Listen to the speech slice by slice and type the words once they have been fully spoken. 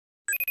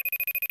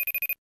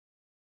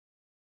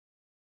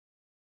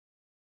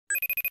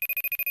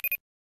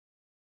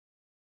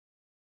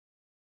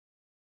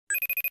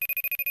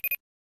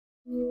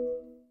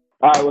All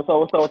right, what's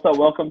up?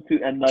 Welcome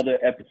to another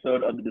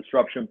episode of the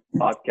Disruption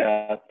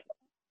Podcast.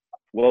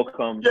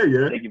 Welcome. Yeah,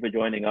 yeah. Thank you for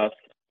joining us.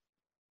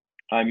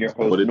 I'm your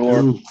What host, it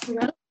Norm.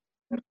 do?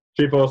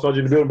 Chief Sergeant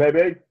in the building,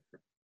 baby.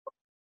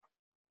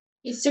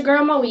 It's your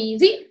girl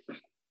Moeezy.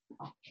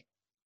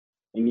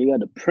 And you got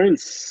the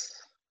Prince.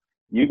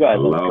 You guys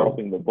Hello. are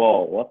dropping the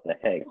ball. What the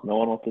heck? No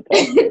one wants to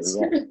talk to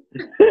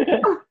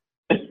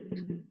you.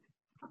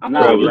 I'm Bro,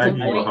 not Bro, this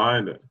lagging is-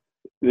 behind it.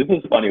 This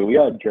is funny. We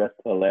are dressed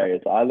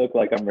hilarious. I look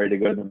like I'm ready to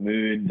go to the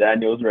moon.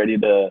 Daniel's ready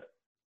to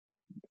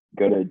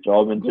go to a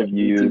job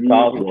interview. interview.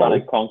 Carl's trying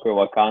to conquer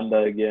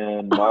Wakanda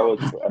again. Mario's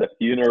at a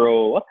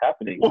funeral. What's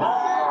happening?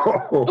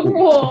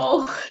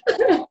 Whoa.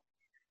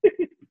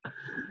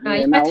 Yeah,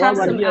 You now guys what have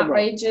about some here, bro?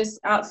 outrageous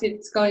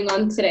outfits going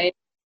on today.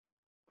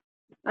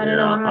 I don't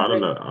know what I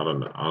happened.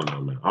 don't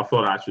know, man. I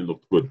thought I actually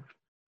looked good,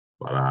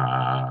 but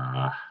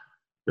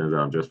turns out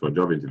I'm just for a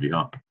job interview,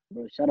 huh?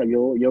 Bro, shut up.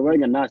 You're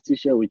wearing a nice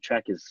t-shirt with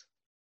trackers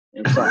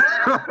and socks.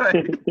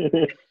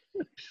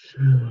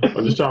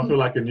 I'm just trying to feel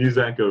like a news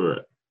anchor.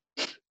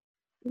 Right?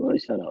 Bro,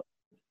 shut up.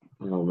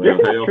 Oh man,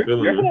 how y'all You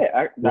feeling? reckon Man?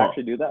 I What?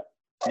 actually do that?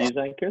 News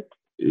anchors?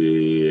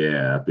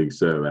 Yeah, I think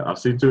so, man. I've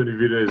seen too many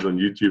videos on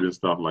YouTube and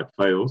stuff like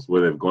fails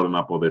where they've gotten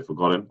up or they've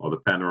forgotten, or the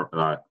camera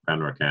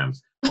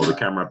cams, or the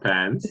camera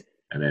pans,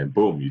 and then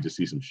boom, you just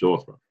see some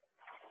shorts, bro.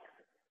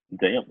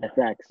 Damn.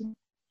 Facts.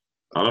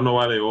 I don't know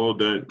why they all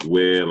don't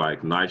wear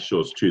like nice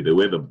shorts too. They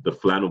wear the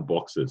flannel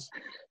boxers,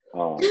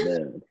 Oh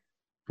man.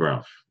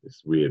 bruv.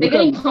 It's weird. They're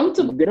Man. getting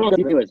comfortable. They don't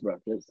get anyways, bro.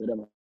 So they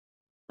don't-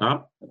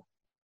 Huh?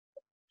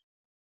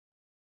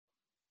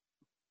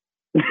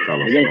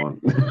 Carlos Yeah. gone.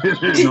 No,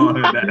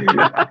 I heard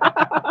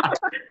that.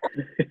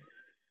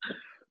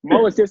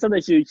 Mama said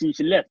something. She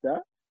left, huh?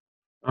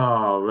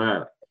 Oh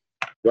man.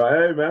 But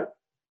hey man,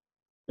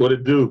 what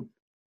it do?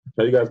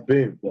 How you guys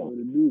been? What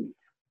to do?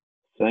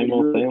 Same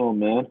old,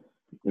 man.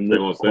 In this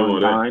Same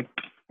old, eh? time.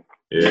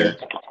 Yeah.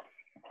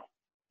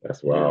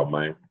 That's wild,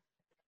 man.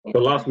 The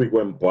last week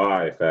went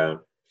by, fam.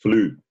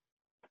 Flew.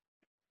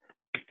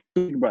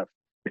 Bro.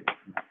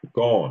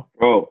 Gone.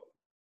 Bro,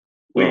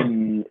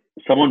 when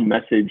someone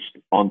messaged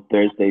on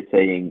Thursday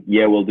saying,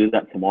 yeah, we'll do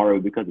that tomorrow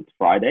because it's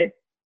Friday.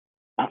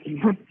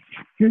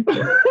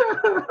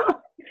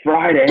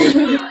 Friday?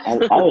 I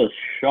was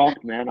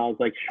shocked, man. I was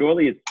like,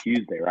 surely it's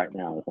Tuesday right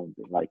now or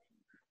something. Like,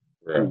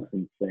 Bro,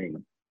 it's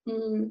insane.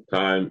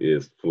 time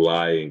is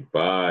flying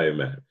by,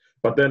 man.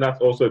 But then that's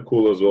also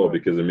cool as well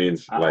because it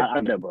means like I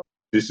know, bro.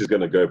 this is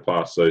gonna go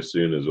past so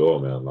soon as well,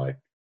 man. Like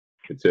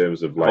in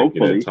terms of like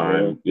Hopefully,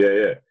 time,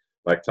 yeah,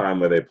 like time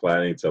where they're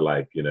planning to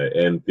like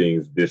end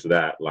things, this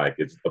that, like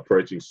it's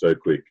approaching so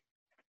quick.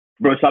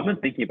 Bro, so I've been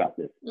thinking about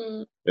this.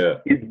 Yeah,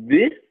 Is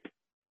this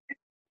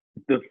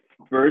the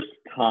first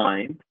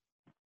time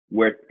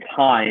where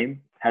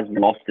time has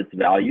lost its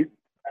value?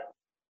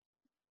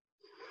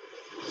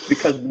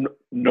 Because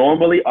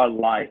normally our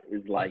life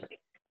is like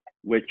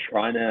we're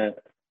trying to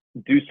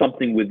do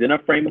something within a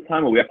frame of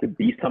time, or we have to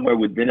be somewhere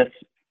within a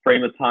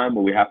frame of time,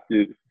 or we have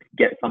to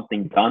get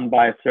something done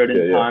by a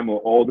certain time, or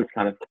all this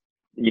kind of,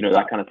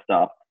 that kind of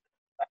stuff.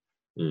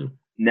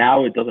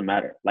 Now it doesn't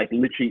matter. Like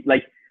literally,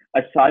 like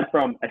aside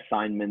from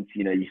assignments,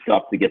 you still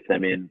have to get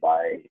them in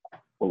by.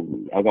 Oh,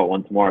 I got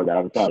one tomorrow that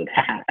I've started.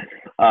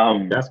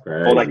 that's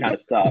crazy. All that kind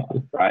of stuff,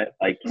 right?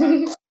 Like,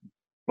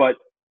 but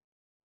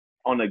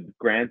on a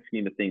grand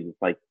scheme of things,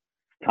 it's like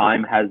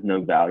time has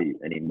no value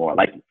anymore.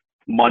 Like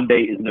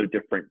Monday is no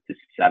different to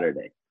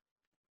Saturday.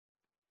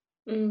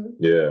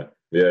 Yeah.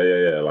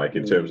 Like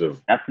in terms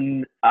of that's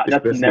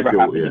never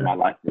happened in my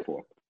life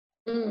before.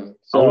 So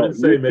I wouldn't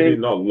say maybe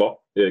not a lot.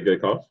 Yeah, go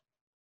Carlos.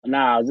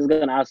 Nah, I was just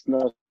gonna ask.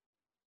 No.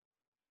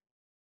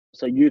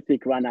 So you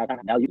think right now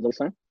value is the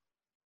same?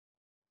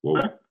 Whoa.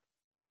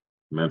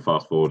 Man,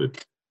 fast forwarded.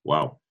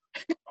 Wow.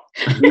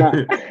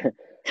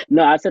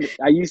 No, I said,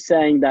 are you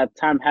saying that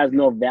time has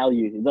no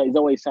value? Is that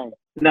what you're saying?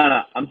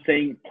 No, I'm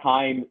saying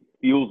time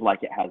feels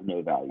like it has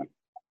no value,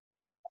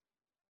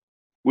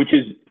 which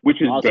is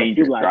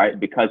dangerous, right?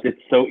 Because it's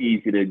so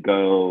easy to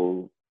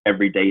go.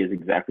 Every day is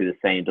exactly the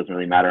same. Doesn't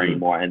really matter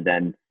anymore, and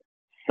then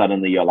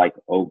suddenly you're like,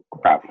 oh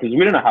crap, because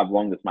we don't know how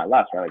long this might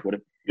last, right? Like, what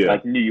if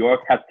like New York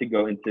has to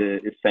go into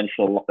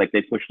essential, like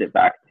they pushed it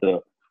back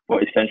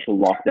for essential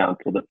lockdown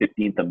till the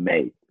 15th of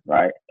May,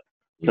 right?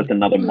 So it's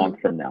another month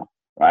from now,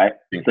 right? I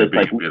think so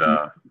they're it's being a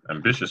bit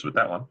ambitious with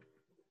that one.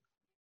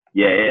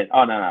 Yeah.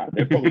 Oh no,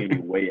 they're probably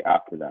gonna be way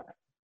after that.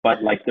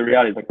 But like the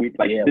reality is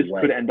this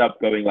could end up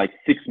going like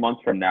 6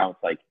 months from now.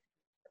 It's like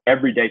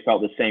every day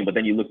felt the same, but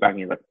then you look back and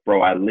you're like,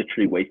 bro, I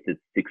literally wasted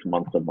 6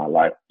 months of my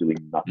life doing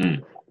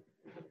nothing.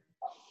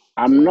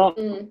 I'm not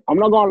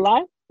gonna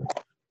lie.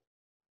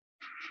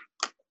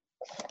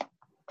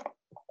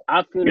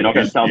 I feel you're not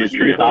gonna tell the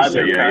truth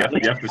either. You have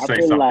to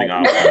say something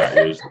after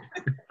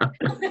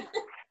that.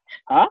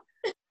 Huh?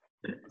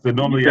 So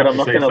normally you have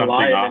to say something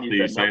after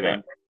you say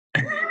that.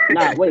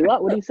 Nah, wait,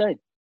 what? What did you say?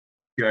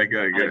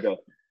 Go.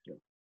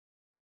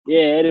 Yeah,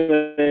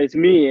 anyway, it's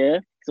me, yeah.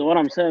 So what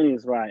I'm saying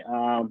is right.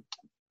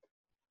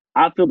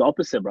 I feel the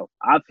opposite, bro.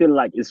 I feel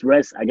like it's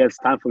rest against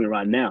time for me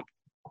right now.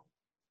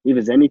 if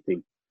it's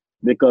anything.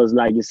 Because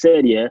like you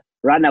said, yeah,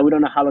 right now we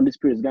don't know how long this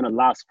period is gonna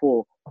last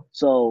for.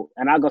 So,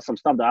 and I got some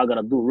stuff that I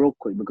gotta do real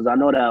quick because I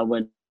know that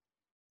when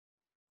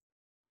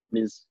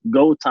it's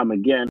go time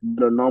again,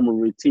 the normal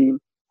routine,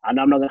 and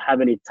I'm not gonna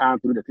have any time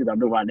to do the things I'm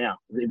doing right now.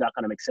 If that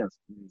kind of makes sense.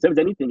 So if it's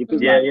anything, it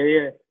feels like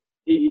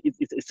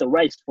it's a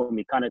race for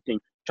me, kind of thing.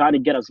 Trying to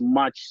get as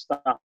much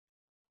stuff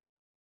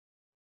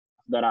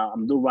that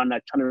I'm doing right now,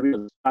 trying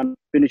to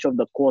finish off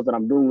the course that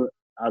I'm doing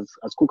as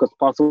quick as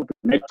possible.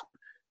 Next,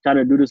 trying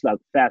to do this like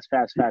fast.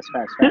 If that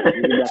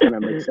kind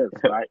of makes sense,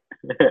 right?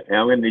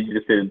 I'm gonna need you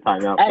to sit in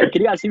timeout. Hey,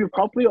 can you guys see me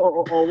properly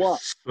or what?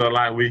 So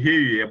like we hear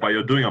you, yeah, but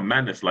you're doing a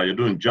madness, like you're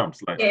doing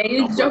jumps, like Yeah,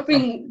 you're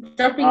dropping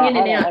in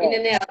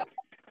and out.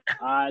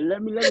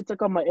 Let me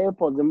take off my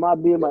AirPods. It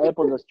might be my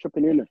AirPods that's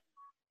tripping in it.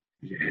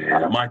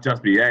 Yeah, it might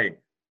just be I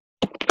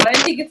don't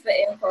think it's the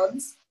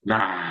AirPods.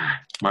 Nah,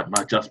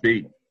 might just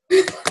be.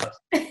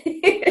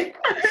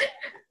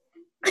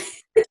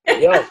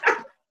 Yo.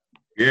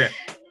 Yeah.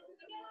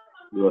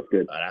 You look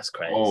good. Oh, that's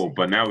crazy. Oh,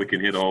 but now we can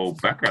hear the whole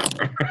background.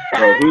 Bro,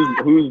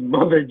 whose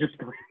mother just?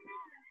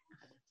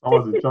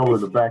 Someone's in trouble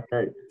in the back.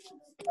 Hey.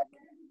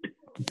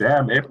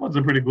 Damn, AirPods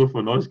are pretty good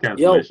for noise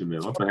cancellation.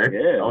 Then what the heck?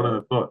 Yeah. I wouldn't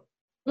have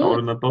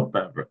thought.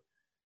 That, bro.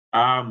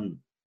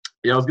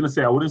 Yeah, I was gonna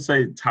say I wouldn't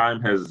say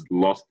time has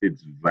lost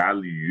its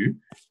value,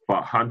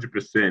 but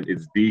 100%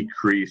 it's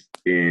decreased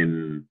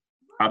in.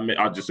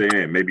 I'll just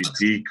say maybe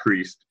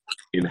decreased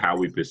in how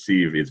we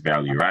perceive its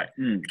value, right?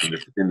 In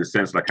the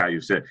sense like how you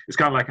said, it's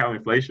kind of like how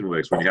inflation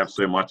works. When you have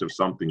so much of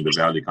something, the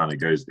value kind of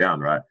goes down,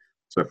 right?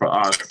 So for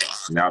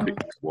us now,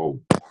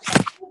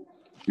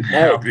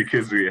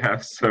 because we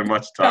have so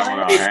much time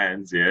on our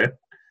hands, yeah.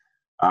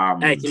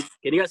 Hey,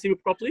 can you guys see me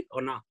properly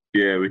or not?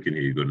 Yeah, we can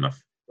hear you good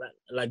enough.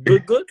 Like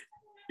good?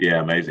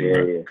 Yeah, amazing,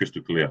 bro. Yeah.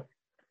 Crystal clear.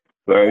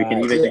 Bro, we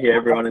can even hear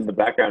everyone in the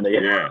background.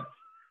 Yeah.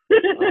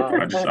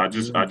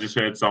 I just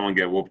heard someone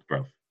get whooped,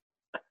 bro.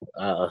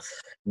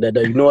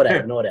 Ignore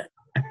that.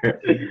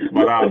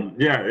 But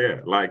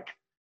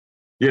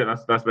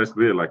that's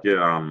basically it. Like,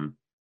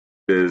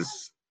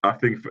 there's I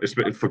think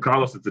for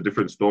Carlos it's a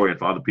different story, and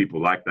for other people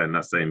like that in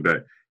that same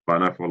boat. But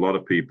I know for a lot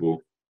of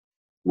people,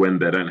 when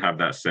they don't have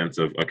that sense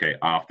of okay,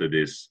 after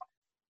this,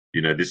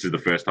 this is the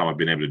first time I've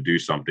been able to do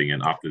something,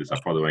 and after this I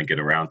probably won't get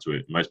around to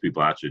it. Most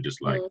people are actually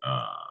just like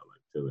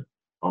chill it.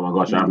 Oh my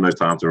gosh, I have no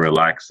time to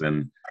relax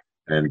and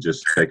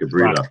just take a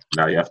breather.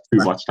 Now you have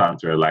too much time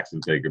to relax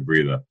and take a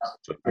breather.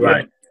 So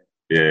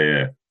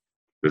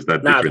there's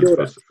that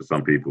difference for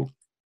some people.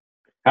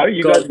 How are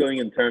you guys going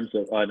in terms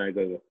of? Oh no,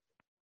 go.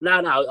 No.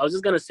 I was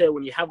just gonna say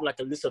when you have like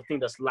a list of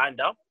things that's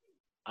lined up,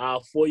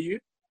 for you,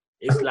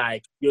 it's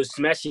like you're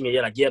smashing it.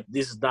 You're like, yep,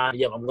 this is done.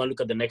 Yep, I'm gonna look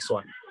at the next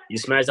one. You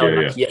smash that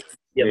one, like, yep.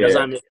 That's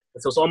what I mean.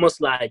 So it's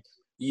almost like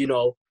you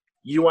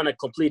want to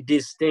complete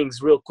these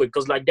things real quick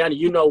because, like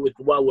Danny, with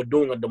what we're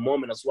doing at the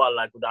moment as well,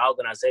 like with the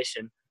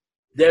organization.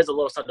 There's a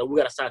lot of stuff that we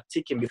gotta start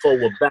ticking before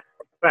we're back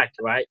on track,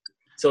 right?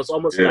 So it's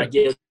almost like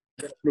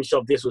finish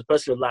off this with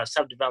personal life,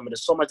 self-development.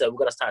 There's so much that we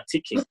gotta start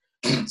ticking.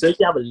 So if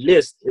you have a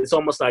list, it's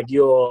almost like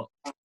your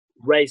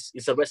race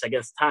is a race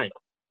against time,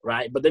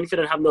 right? But then if you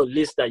don't have no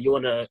list that you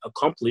wanna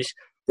accomplish,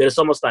 then it's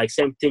almost like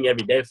same thing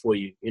every day for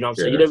you. You know what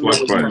I'm saying? You don't even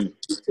know what to do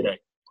today.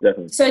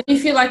 Definitely. So do you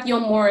feel like you're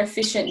more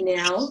efficient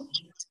now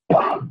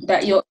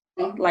that you're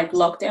in like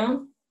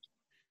lockdown?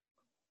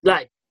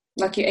 Like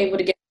you're able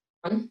to get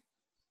done?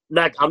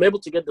 Like I'm able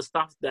to get the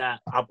stuff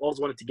that I've always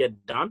wanted to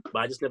get done, but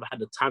I just never had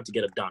the time to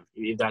get it done,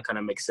 if that kind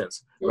of makes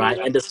sense, right?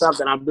 And the stuff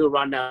that I'm doing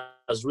right now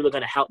is really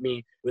going to help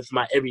me with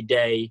my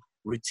everyday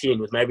routine,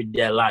 with my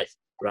everyday life,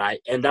 right?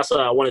 And that's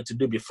what I wanted to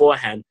do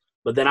beforehand,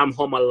 but then I'm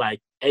home at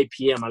like 8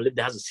 p.m. I leave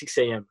the house at 6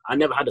 a.m. I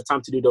never had the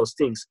time to do those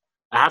things.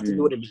 I have to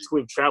do it in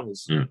between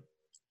travels,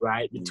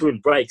 right? Between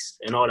breaks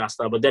and all that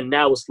stuff. But then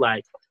now it's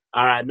like,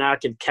 all right, now I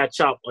can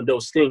catch up on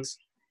those things.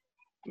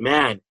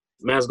 Man's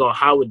going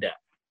hard with that.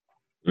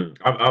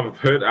 I've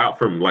heard out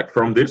from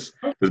this.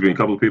 There's been a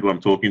couple of people I'm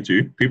talking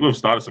to. People have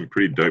started some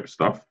pretty dope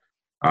stuff.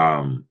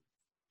 I'm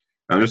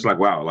just like,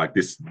 wow, like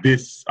this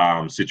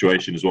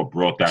situation is what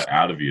brought that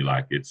out of you.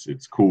 Like it's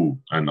cool,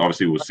 and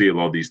obviously we'll see a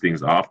lot of these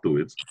things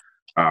afterwards.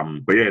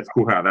 But yeah, it's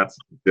cool how that's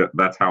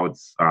how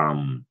it's.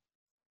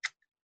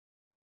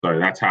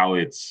 That's how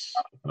it's.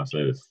 How can I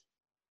say this?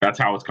 That's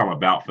how it's come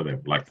about for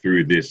them, like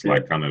through this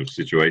like kind of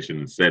situation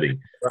and setting.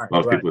 Right, a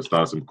lot of people have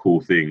started some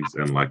cool things,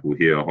 and like we'll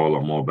hear a whole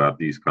lot more about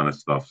these kind of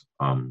stuff.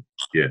 After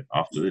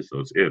this,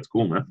 so it's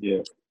cool, man.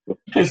 Yeah.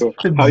 Sure.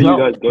 How are you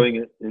guys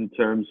going in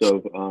terms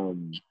of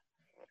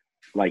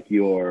like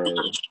your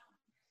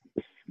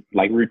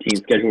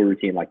schedule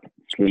routine, like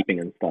sleeping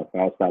and stuff?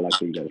 How's that like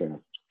for you guys right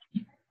now?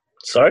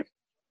 Sorry?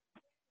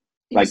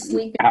 Like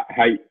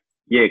how?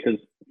 Yeah, because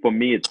for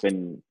me it's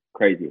been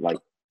crazy. Like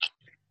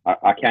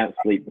I can't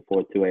sleep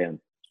before 2 a.m.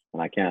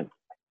 and I can't.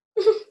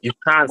 You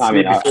can't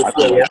sleep before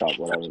 2 a.m.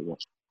 Whatever.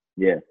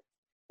 Yeah.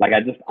 Like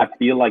I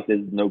feel like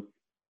there's no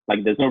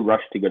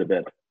rush to go to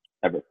bed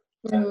ever.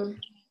 Mm.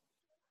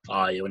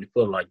 Oh yeah, when you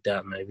put it like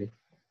that, maybe.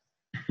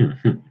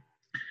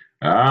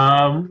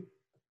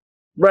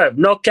 Bro,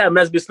 no cat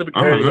must be sleeping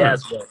early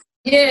as well.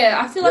 Yeah,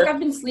 I feel like I've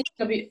been sleeping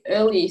a bit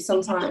early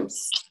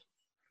sometimes.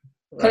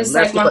 Because it's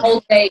like my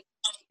whole day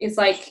is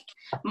like,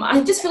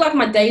 I just feel like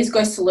my days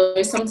go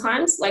slow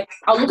sometimes. Like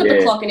I'll look at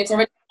the clock and it's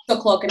already 6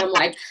 o'clock and I'm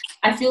like,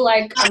 I feel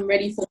like I'm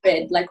ready for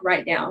bed, like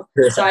right now.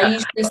 So I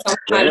usually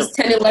sometimes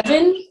 10,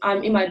 11,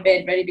 I'm in my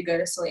bed ready to go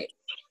to sleep.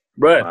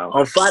 Bro,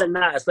 on Friday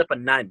night, I slept at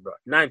 9, bro.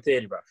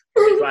 9:30, bro.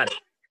 Friday.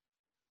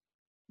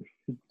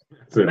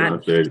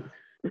 9:30.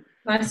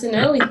 Nice and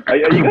early. Are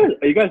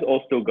you guys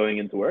all still going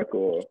into work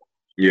or?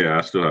 Yeah,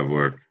 I still have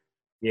work.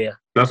 Yeah.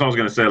 That's what I was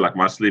going to say. Like,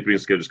 my sleeping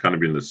schedule's kind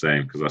of been the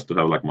same because I still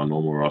have, like, my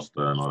normal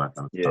roster and all that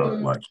kind of stuff.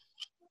 Like,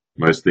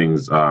 most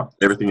things,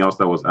 everything else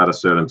that was at a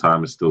certain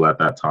time is still at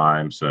that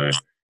time. So,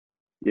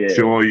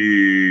 sure,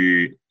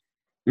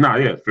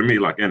 for me,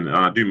 like, and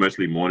I do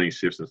mostly morning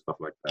shifts and stuff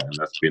like that, and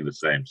that's been the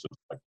same. So,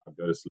 like, I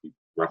go to sleep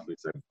roughly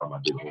the same time I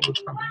did all the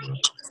time.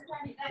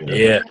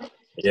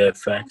 Yeah,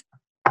 fact.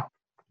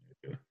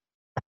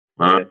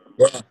 No.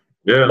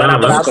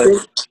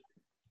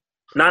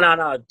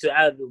 To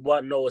add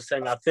what Noah was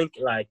saying, I think,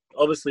 like,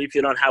 obviously, if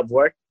you don't have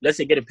work, let's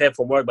say getting paid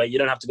from work, but you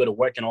don't have to go to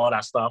work and all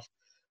that stuff,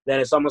 then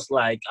it's almost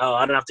like, oh,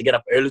 I don't have to get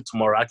up early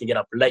tomorrow. I can get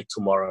up late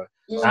tomorrow.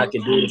 I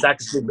can do this. I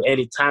can sleep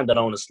any time that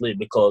I want to sleep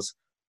because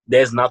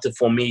there's nothing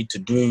for me to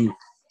do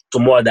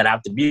tomorrow that I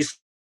have to be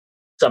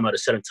somewhere at a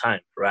certain time,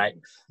 right?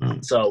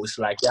 So it's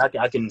like,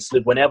 I can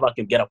sleep whenever. I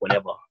can get up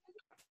whenever.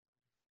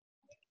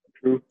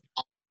 True.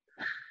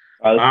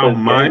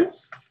 Mine.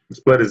 Let's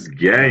play this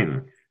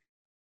game.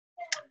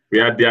 We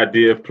had the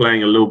idea of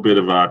playing a little bit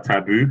of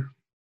Taboo.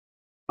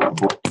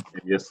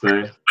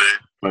 Yesterday,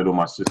 played with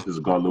my sisters,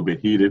 got a little bit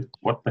heated.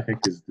 What the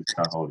heck is this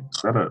guy holding?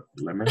 Is that a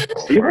lemon?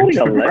 Are you holding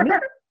a lemon?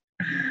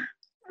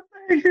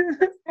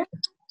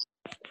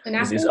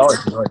 It's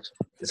orange.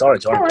 It's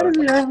orange. Why does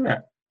he have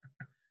that?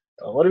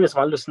 What is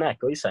my little snack?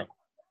 What are you saying?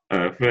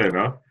 Fair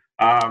enough.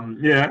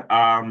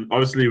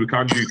 Obviously, we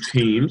can't do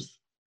teams.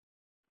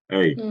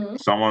 Hey,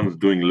 someone's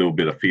doing a little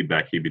bit of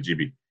feedback,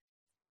 heebie-jeebie.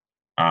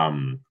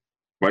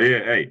 But yeah,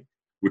 hey,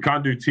 we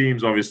can't do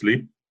teams,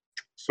 obviously.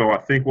 So I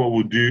think what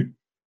we'll do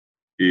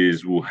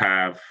is we'll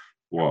have,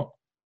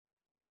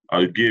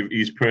 I'll give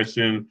each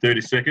person 30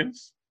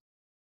 seconds.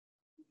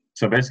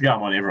 So basically,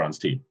 I'm on everyone's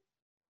team.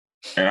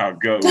 And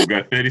we'll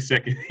go 30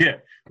 seconds. Yeah,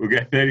 we'll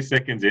get 30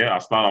 seconds. Yeah,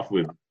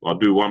 I'll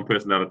do one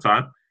person at a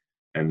time.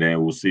 And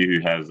then we'll see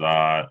who has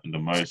the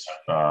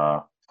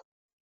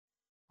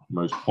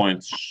most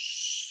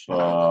points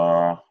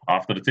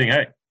after the thing,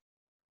 hey?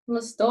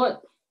 Let's do it.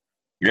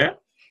 Yeah?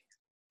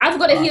 I've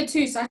got it here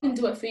too, so I can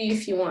do it for you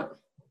if you want.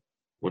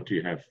 What do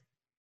you have?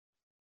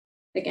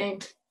 The game.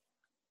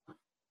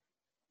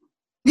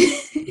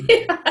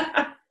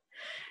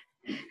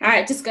 All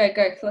right, just go.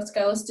 Let's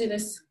go. Let's do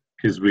this.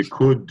 Because we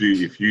could do,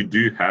 if you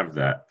do have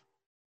that,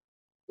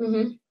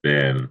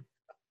 then,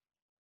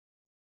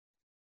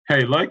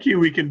 hey, like you,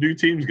 we can do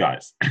teams,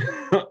 guys.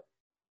 That's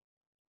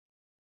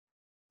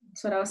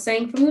what I was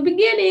saying from the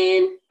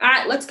beginning. All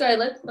right, let's go.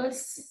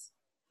 Let's.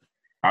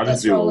 We'll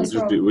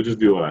just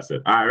do what I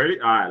said. All right, ready?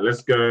 All right,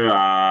 let's go.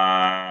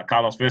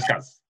 Carlos first,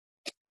 guys.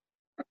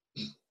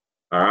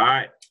 All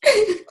right.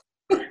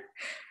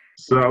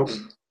 So,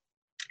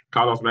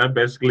 Carlos, man,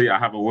 basically, I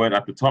have a word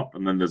at the top,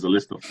 and then there's a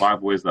list of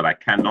 5 words that I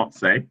cannot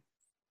say.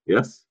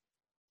 Yes.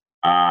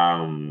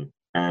 And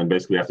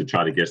basically, I have to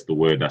try to guess the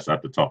word that's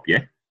at the top.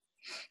 Yeah.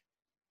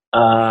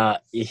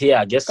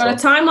 Yeah, I guess. Got a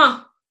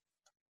timer.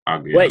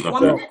 Wait. So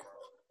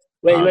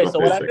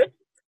what happened?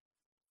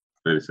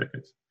 30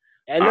 seconds.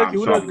 And look,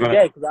 who knows the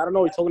game? Because I don't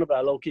know what you're talking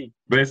about, low key.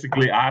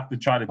 Basically, I have to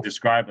try to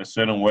describe a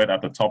certain word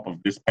at the top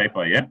of this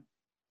paper. Yeah.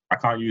 I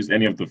can't use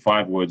any of the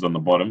 5 words on the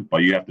bottom,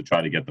 but you have to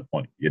try to get the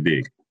point. You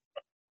dig?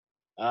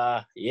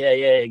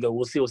 Yeah. Go.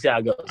 We'll see how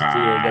it goes.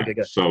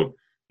 Go. So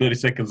 30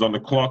 seconds on the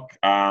clock.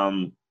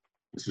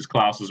 This is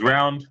Klaus's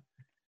round.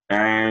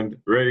 And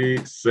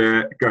ready,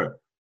 set, go.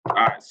 All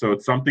right. So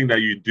it's something that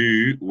you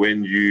do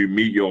when you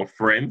meet your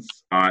friends,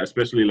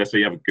 especially let's say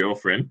you have a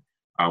girlfriend.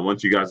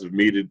 Once you guys have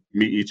meet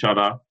each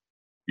other,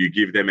 you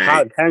give them a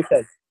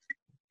handshake.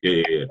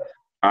 Yeah.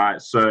 All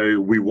right. So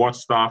we watch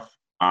stuff.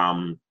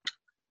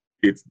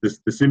 It's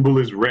the symbol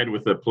is red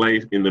with a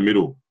plate in the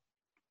middle.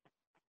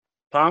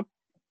 Palm?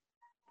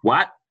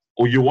 What?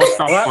 Or you watch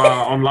stuff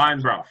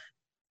online, bruv.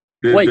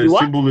 The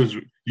symbol is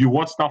you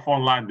watch stuff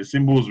online. The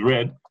symbol is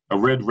red, a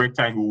red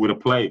rectangle with a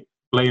play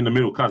in the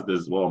middle. Cause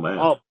there's man.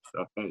 Oh,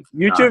 okay.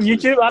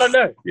 YouTube. I don't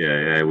know.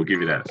 Yeah. We'll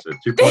give you that. So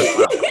 2 points.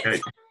 Wow. Okay.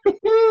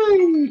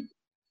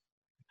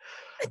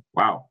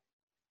 Wow.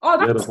 Oh,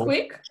 that was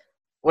quick.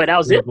 Wait, that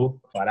was it? Oh,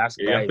 that's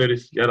great.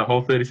 You had a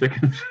whole 30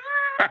 seconds.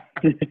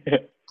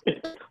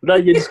 No,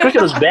 your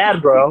description was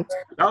bad, bro.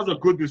 That was a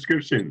good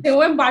description. It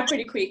went by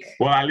pretty quick.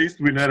 Well, at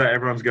least we know that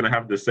everyone's going to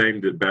have the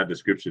same bad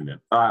description then.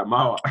 All right,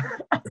 Mawa.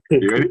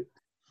 You ready?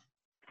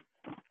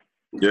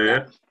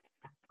 Yeah.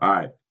 All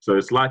right. So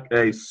it's like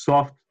a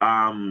soft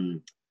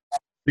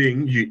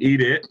thing. You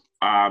eat it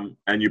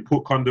and you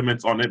put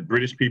condiments on it.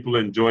 British people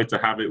enjoy to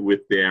have it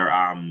with their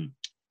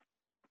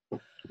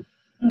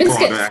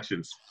biscuits.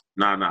 Actions.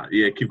 Nah.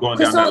 Yeah, keep going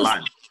down that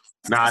line.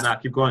 Nah,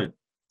 keep going.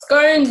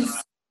 Scones.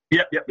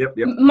 Yep.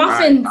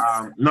 Muffins.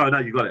 Right, no,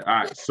 you got it. All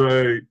right.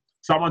 So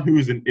someone who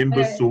is an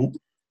imbecile,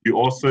 you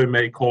also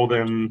may call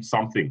them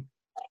something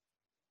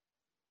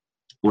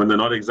when they're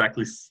not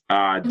exactly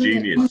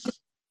genius.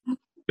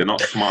 They're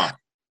not smart.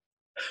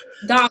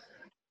 Dumb.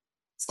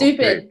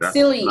 Stupid. Okay,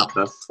 Silly.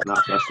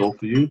 That's all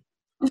for you.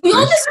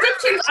 Your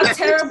descriptions are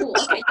terrible.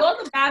 Okay,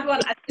 you're the bad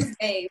one at this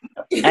game.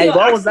 Hey,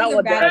 what was that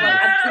one? Bad one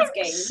at this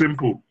game.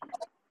 Simple.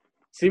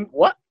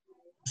 What?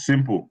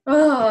 Simple.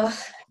 Oh.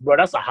 Bro,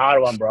 that's a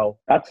hard one, bro.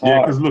 That's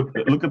Yeah, hard. because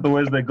look at the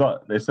words they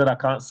got. They said I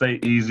can't say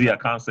easy, I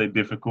can't say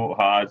difficult,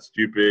 hard,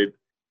 stupid.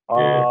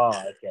 Oh,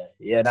 okay.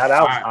 Yeah, that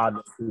was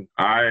hard.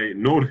 I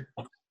know.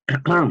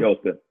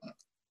 Joseph.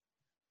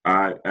 All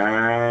right,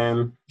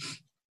 and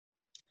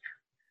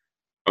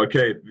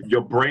okay,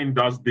 your brain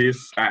does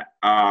this at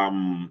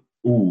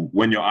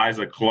when your eyes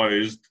are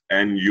closed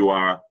and you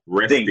are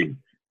resting.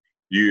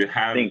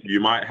 Think. You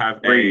might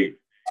have Breathe.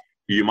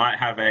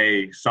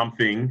 a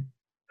something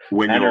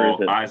when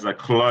Mannerism. your eyes are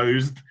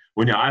closed.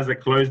 When your eyes are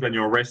closed and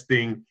you're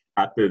resting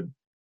at the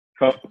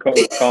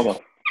Coma.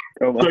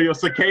 so your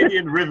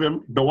circadian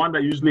rhythm, the one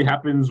that usually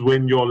happens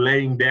when you're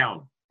laying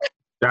down,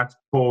 that's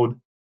called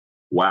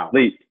wow.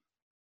 Sleep.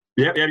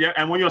 Yeah.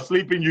 And when you're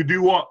sleeping, you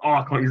do what? Oh,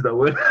 I can't use that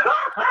word.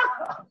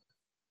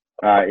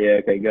 All right. Yeah.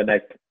 Okay. Go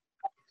next.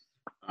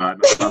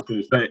 That's not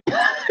to say. Did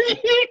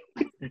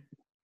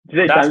you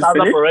say That's time's up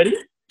finished? already?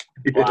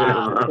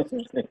 Wow.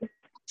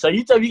 So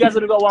you guys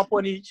only got 1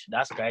 point each?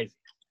 That's crazy.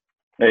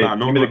 Hey, Nah,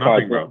 no, give me the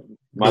nothing, card, bro.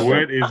 My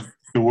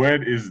The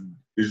word is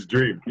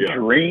dream. Yeah.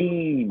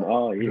 Dream.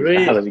 Oh, yeah.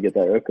 Dream. Let me get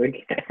that real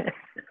quick.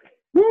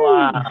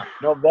 Wow,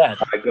 not bad.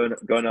 All right,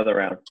 go another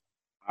round.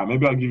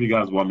 Maybe I'll give you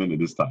guys 1 minute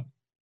this time.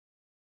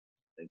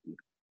 Thank you.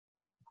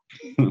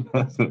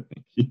 Thank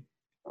you.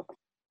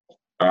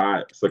 All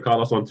right. So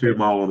Carlos on 2,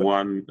 Mal on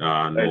 1. Is No.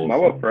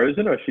 Marwa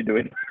frozen or is she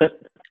doing?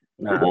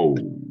 Nah, Whoa. I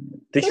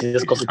think she's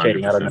just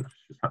concentrating. I don't know.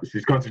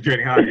 She's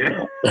concentrating hard,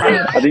 yeah.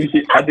 I think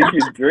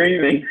she's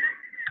dreaming.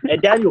 Hey,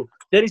 Daniel,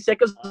 30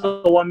 seconds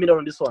or 1 minute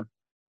on this one.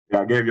 Yeah,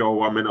 I gave you all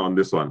 1 minute on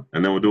this one,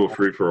 and then we'll do a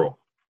free for all.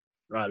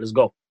 Right, let's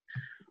go.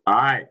 All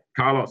right,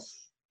 Carlos.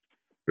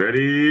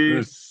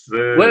 Ready?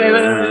 Set.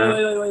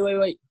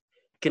 Wait.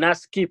 Can I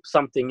skip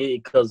something?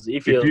 Because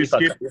if you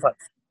skip,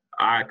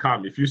 I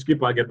come. If you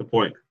skip, I get the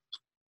point.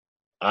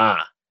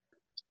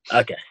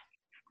 Okay.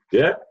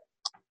 Yeah?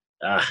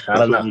 I That's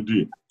don't what know. we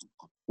do.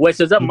 Wait,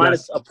 so is that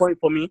minus a point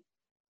for me?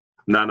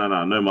 No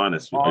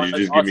minus. Oh, You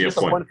just give me a just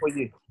a point. point for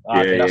you.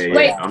 Yeah.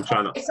 Wait. I'm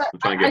trying to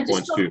get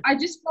points too. I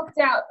just popped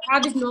out. How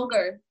did Noel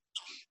go?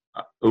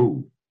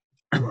 Ooh.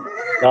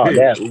 Oh,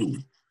 damn. Ooh.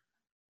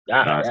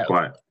 That's That's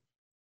quiet.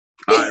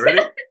 All right,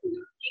 ready?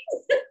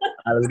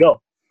 Let's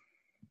go.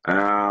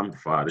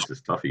 Wow, this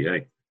is toughy,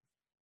 eh?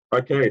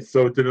 Okay,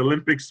 so to the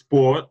Olympic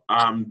sport,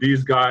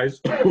 these guys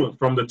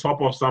from the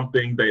top of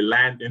something, they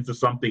land into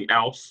something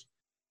else.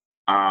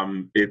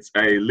 It's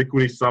a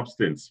liquidy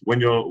substance.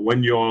 When you're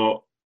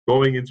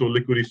going into a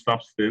liquidy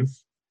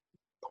substance,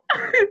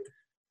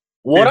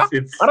 Water?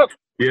 It's I don't...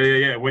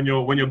 Yeah. When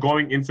you're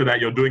going into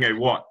that, you're doing a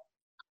what?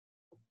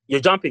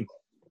 You're jumping.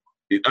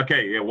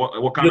 Okay, yeah.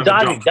 What kind You're of a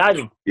diving, jump?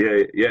 diving.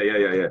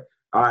 Yeah.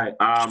 All right.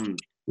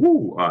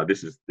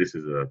 This is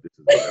a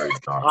very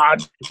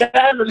dark.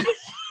 Damn.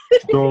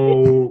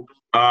 So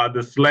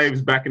the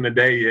slaves back in the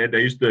day, yeah,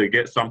 they used to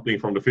get something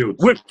from the fields.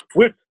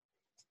 Whip.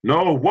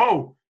 No,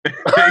 whoa. They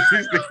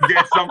used to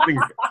get something.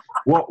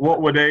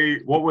 What were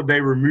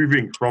they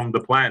removing from the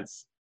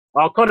plants?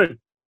 Cotton.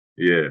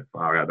 Yeah.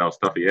 All right, that was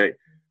toughy, eh?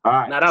 All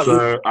right. Nah,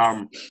 so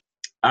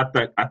at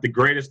the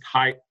greatest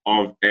height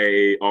of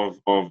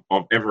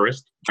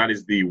Everest, that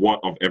is the what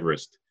of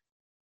Everest?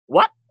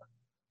 What?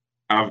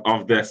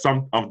 Of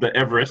the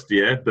Everest,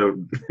 yeah.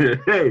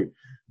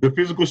 The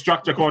physical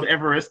structure called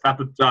Everest at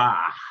the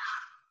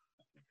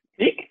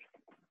Peak?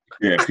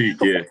 Yeah, peak,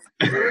 yeah.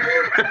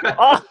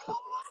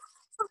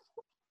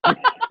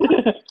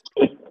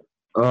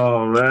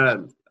 Oh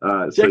man. All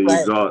right, so you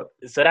got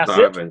so that's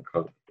it.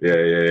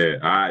 Yeah.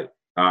 All right.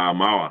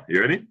 Marwa,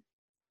 you ready?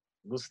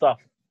 Good stuff.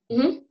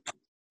 Mm-hmm.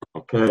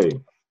 Okay.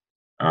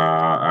 All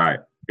right,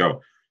 go.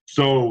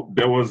 So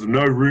there was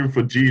no room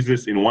for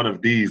Jesus in one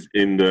of these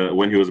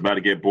when he was about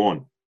to get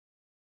born.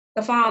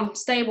 The farm,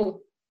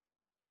 stable.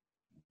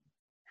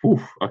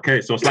 Oof,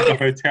 okay, so it's like a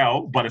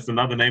hotel, but it's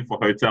another name for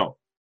hotel.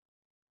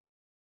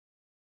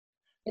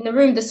 In the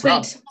room, the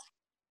suite.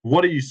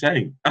 What are you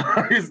saying?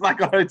 It's like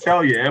a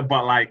hotel, yeah,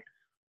 but like.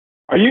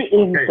 Are you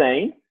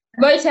insane?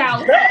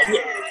 Motel.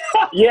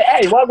 Yeah,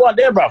 hey, what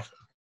there, bro?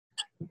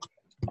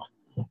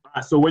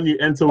 So when you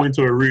enter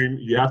into a room,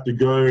 you have to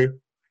go.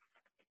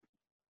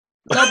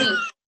 Lobby.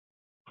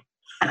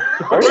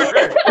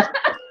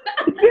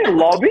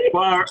 Lobby?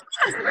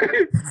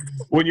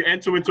 When you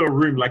enter into a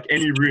room, like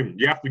any room,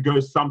 you have to go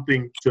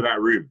something to that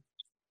room.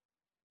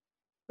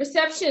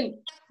 Reception.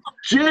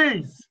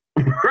 Jeez!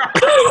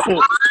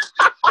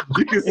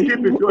 You can skip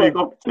if you want. You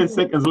got 10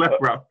 seconds left,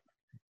 bro.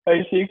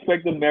 Hey, she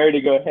expected Mary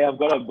to go, hey, I've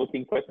got a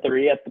booking for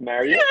 3 at the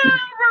Marriott.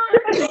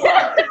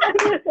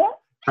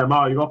 Hey,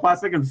 Mal, you got 5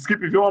 seconds.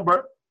 Skip if you want,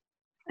 bro.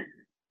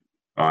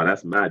 Oh,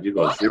 that's mad. You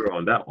got 0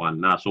 on that one.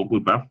 Nah, so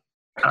good, bro.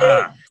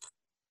 Ah,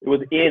 It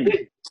was in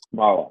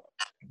Marwa.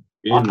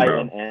 in,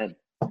 bro. INN.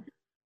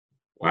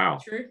 Wow.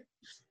 True.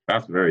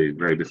 That's very,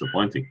 very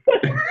disappointing.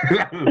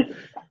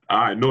 All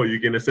right, no, you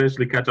can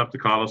essentially catch up to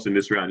Carlos in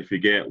this round if you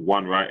get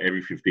one right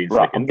every 15 Bro,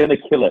 I'm seconds. gonna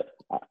kill it.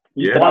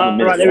 You Yeah. can have a One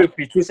minute, right every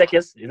 15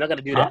 seconds. He's not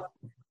gonna do that.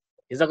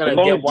 He's not As gonna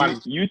long get as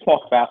one. you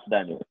talk fast,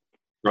 Daniel.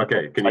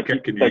 Okay, can Like, you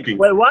like- can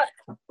Wait, what?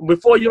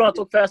 Before you don't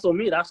talk fast on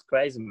me? That's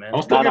crazy, man.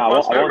 I'll still No, get I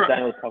first want right.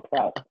 Daniel to talk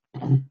fast.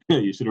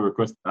 You should have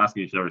requested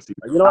asking you should have received.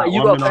 You know what?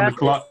 You 1 go minute on the fast.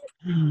 clock.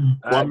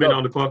 One minute go.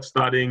 on the clock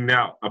starting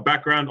now. A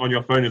background on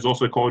your phone is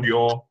also called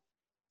your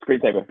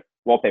Screensaver,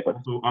 wallpaper.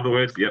 other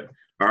words. Yep.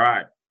 All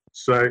right.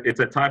 So it's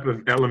a type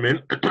of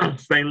element,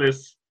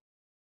 stainless.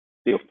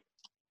 Steel.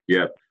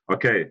 Yep.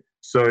 Okay.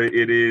 So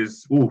it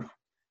is. Oof.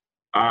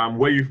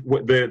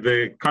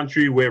 The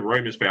country where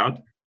Rome is found.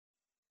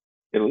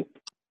 Italy.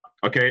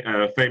 Okay.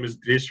 A famous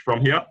dish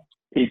from here.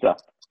 Pizza.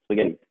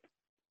 Spaghetti.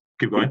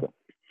 Keep going. Pizza.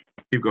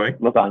 Keep going.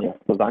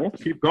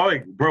 Lasagna. Keep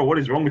going, bro. What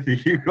is wrong with you?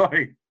 Keep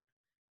going.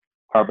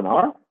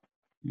 Carbonara.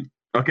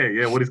 Okay.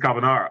 Yeah. What is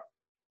carbonara?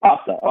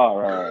 Pasta. Oh,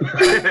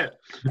 right.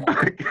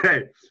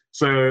 Okay.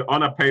 So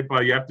on a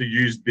paper, you have to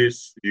use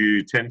this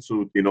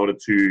utensil in order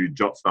to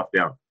jot stuff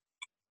down.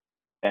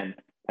 And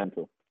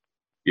pencil.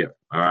 Yeah.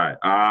 All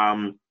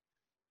right.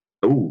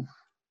 Ooh.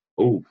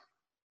 Oh,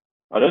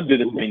 don't do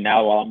this to me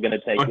now while I'm gonna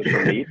take it from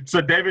Okay. me.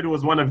 So David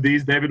was one of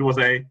these. David was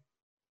a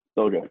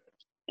Soldier.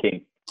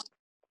 King.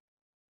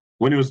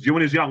 when he was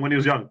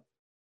young,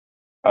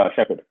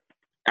 Shepherd.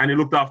 and he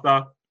looked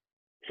after.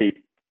 Chief.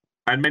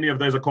 And many of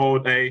those are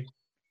called a.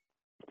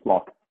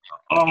 Flock.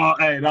 Oh,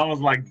 hey, that was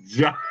like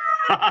just.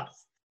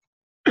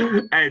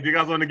 Hey, do you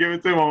guys want to give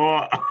it to him or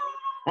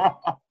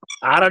what?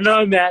 I don't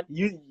know, man.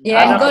 Yeah,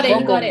 I you got it. know.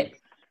 You got it.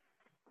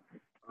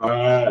 All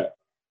right.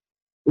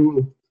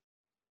 Ooh.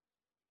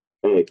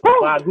 Hey,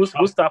 Wow,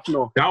 Gustav,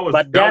 no. that was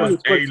But that Dan was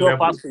is put A so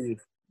level. fast for you.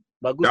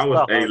 But That Gustav, was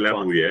A that was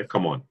level. fun. Yeah,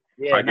 come on.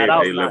 Yeah, I no, gave that A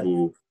was nice.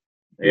 level.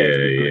 Yeah,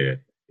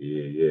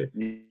 Yeah.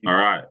 You, All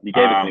right. you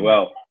gave it to me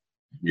well.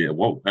 Yeah.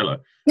 Whoa. Hello.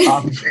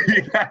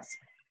 Yes.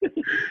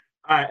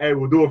 All right. Hey,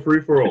 we'll do a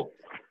free for all.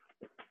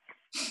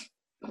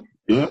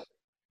 Yeah.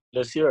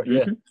 Let's hear it.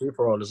 Yeah, free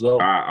for all. Let's go. All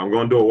right. I'm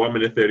gonna do a 1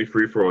 minute 30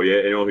 free for all. Yeah.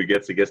 Anyone who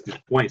gets it gets these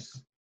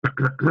points.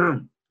 All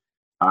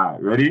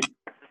right. Ready?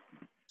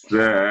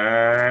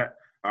 Set.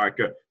 All right.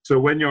 Good. So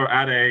when you're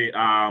at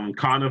a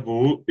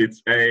carnival,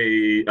 it's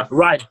a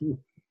Right. no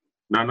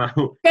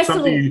Festival.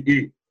 something you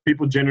eat.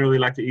 People generally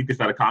like to eat this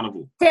at a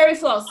carnival. Fairy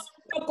floss.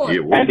 Popcorn. Yeah,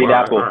 whoa, Candied all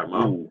right, apple. all right,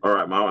 Mal. Ooh. All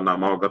right, Mal. Now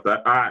Mal got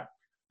that. All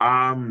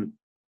right.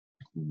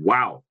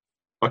 Wow.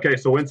 Okay,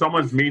 so when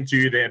someone's mean to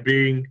you, they're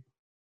being.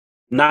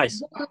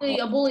 Nice.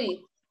 A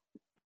bully.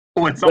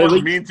 When someone's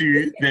wait. mean to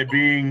you, they're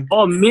being.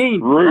 Oh,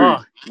 mean. Rude.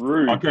 Oh,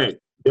 Rude. Okay.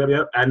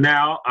 Yep. And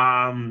now,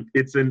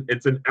 it's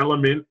an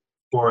element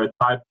for a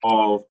type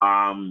of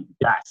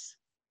gas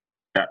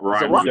that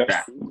rhymes what? with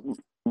that.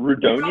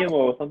 Rudonium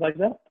or something like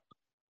that?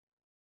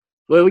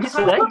 wait, what you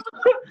say?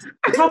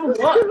 Top of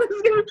what?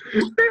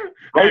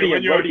 Hey,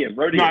 when you're- Rhodium.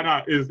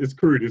 No, it's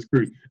crude. It's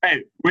crude.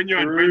 Hey, when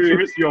you're Crude.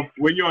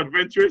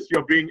 adventurous,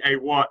 you're being a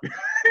what?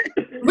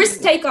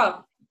 Risk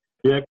taker.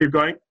 Yeah, keep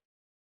going.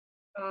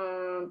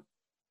 Um,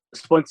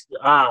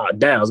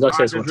 Damn, I was gonna say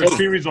There's a spontaneous.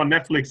 series on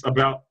Netflix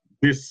about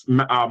this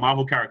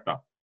Marvel character.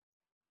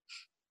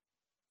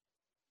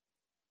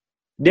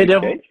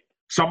 Daredevil.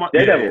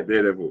 Okay.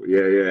 Daredevil.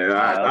 Yeah.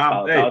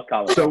 All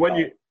right. So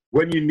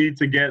when you need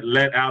to get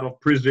let out of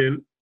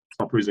prison,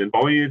 not prison,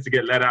 but when you need to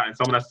get let out and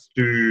someone has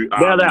to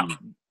Bail out.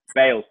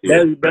 Bail.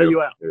 Bail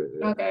you out.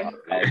 okay.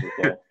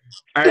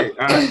 Hey,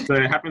 so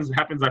it happens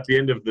at the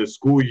end of the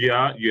school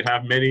year. You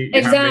have many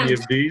Exams.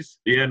 of these.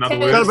 Yeah, in other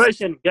words.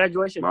 Celebration,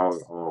 graduation.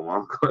 Oh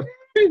my God.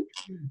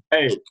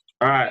 Hey,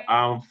 all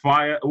right.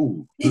 Fire.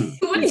 Ooh.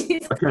 What is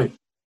this? Okay.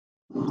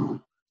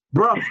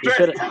 Bro, I'm You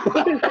stressed.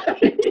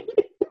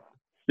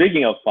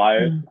 Speaking of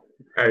fire,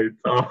 Hey,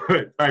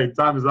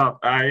 time is up.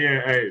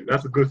 Hey,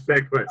 that's a good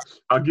segue.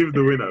 I'll give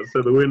the winner.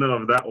 So the winner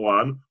of that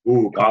one,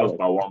 Carlos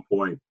by 1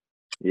 point.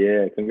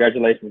 yeah,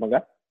 congratulations, my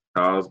guy.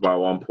 Carlos by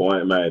 1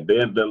 point, man.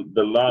 Then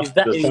the last.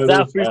 Is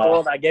that free for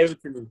all that gave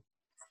it to me?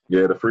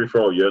 Yeah, the free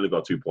throw, you only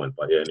got 2 points,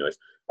 but yeah, anyways.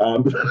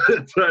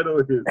 The title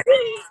is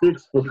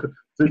 6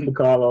 for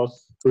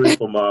Carlos, 3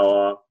 for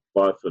Mawa,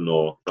 5 for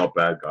Noah. Not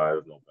bad, guys.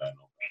 Not bad.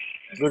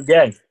 Good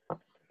game.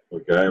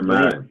 Okay,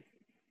 man.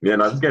 Yeah,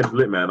 no, this game's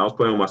lit, man. I was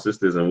playing with my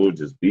sisters and we were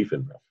just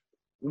beefing, bro.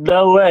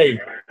 No way.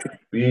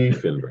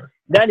 Beefing, bro.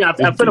 Daniel, I'm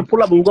finna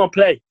pull up and we're gonna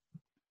play.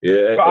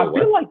 Yeah. Bro, I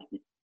feel like,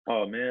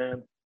 oh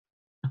man.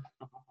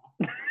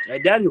 Hey,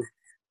 Daniel.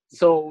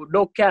 So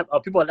no cap. Are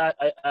people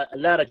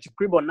allowed at your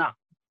crib or not?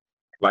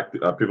 Like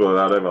people are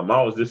out there.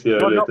 Ma was just here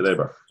earlier today,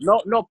 bro.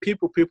 No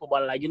people,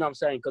 but like, you know what I'm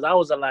saying? Because I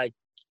was like,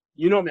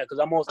 you know me, because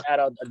I'm always at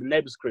the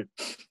neighbor's crib.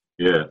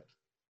 Yeah.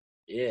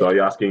 Yeah. So are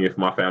you asking if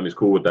my family's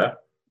cool with that?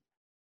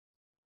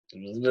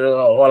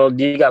 Well,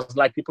 do you guys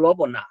like people up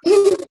or not?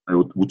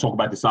 We'll talk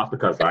about this after,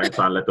 because I ain't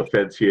trying to let the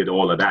feds hear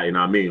all of that, you know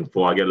what I mean?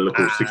 Before I get a little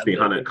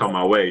 1600 come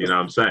my way, you know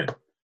what I'm saying?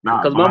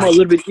 Nah, because mom a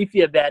little bit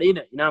iffy about it. You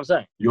know what I'm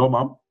saying? Your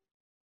mom?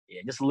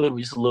 Yeah, just a little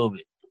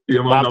bit.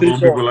 Your mom doesn't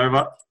want people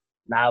over?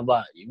 Nah,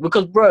 but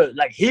because bro,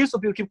 like here's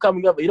some people keep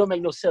coming up, but it don't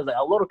make no sense. Like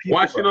a lot of people.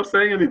 Why is she not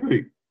saying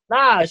anything?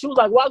 Nah, she was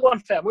like, "What going,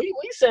 fam? What you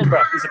saying,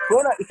 bro?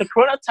 It's a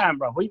corona time,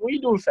 bro. What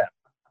you doing, fam?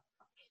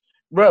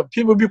 Bro,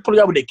 people be pulling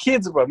up with their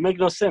kids, bro. Make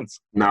no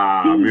sense.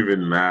 Nah, I'm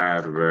even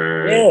mad,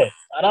 bro. Yeah,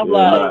 and I'm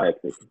like,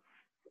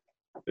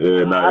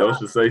 y'all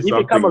should say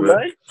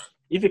something.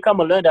 If you come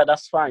and learn that,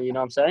 that's fine. You know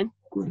what I'm saying?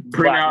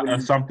 Print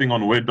out something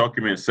on Word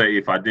document. Say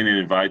if I didn't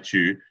invite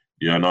you,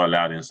 you're not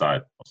allowed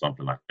inside or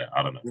something like that.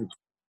 I don't know.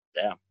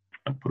 Yeah.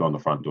 And put on the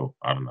front door.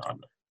 I don't know.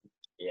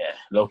 Yeah,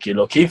 look.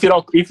 If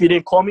you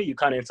didn't call me, you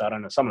can't enter. I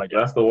don't know, something like that.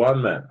 That's the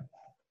one, man.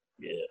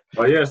 Yeah.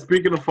 But yeah,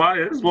 speaking of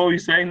fires, what were you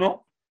saying,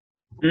 no?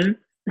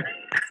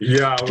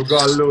 Yeah, we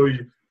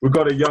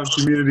got a young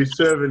community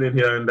servant in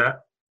here and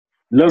that.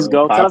 Let's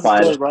go. Tell us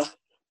the story, bro.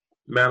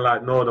 Man,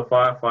 like no, the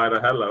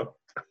firefighter. Hello.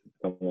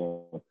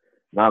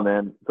 Nah,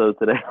 man. So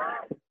today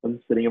I'm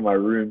sitting in my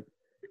room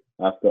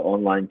after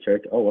online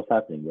church. Oh, what's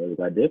happening, bro? Is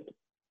I dipped?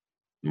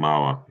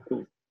 Mawa.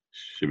 Cool.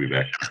 Should be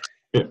back.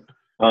 Yeah.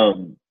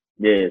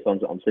 So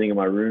I'm sitting in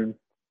my room,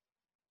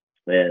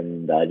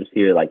 and I just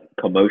hear like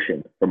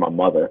commotion from my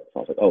mother. So I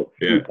was like, oh,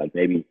 shoot, like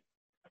maybe.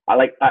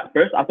 At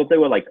first I thought they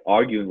were like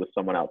arguing with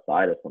someone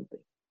outside or something.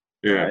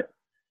 Yeah. Right?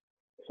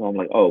 So I'm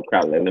like, oh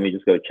crap, let me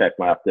just go check.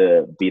 Might have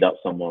to beat up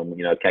someone,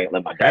 can't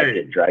let my dad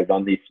get dragged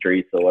on these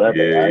streets or whatever.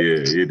 Yeah, right?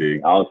 you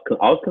did. I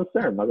was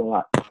concerned, not gonna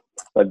lie.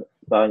 So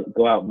I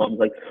go out, mom's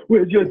like,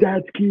 where's your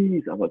dad's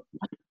keys? I'm like,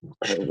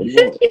 what do you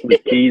want?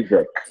 His keys,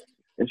 bro.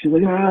 And she's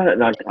like,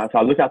 and so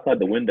I look outside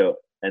the window,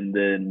 and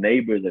the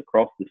neighbors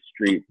across the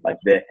street, like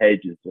their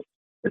hedge is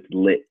it's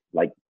lit,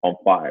 like on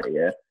fire,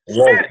 yeah?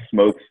 Whoa.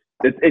 Smokes.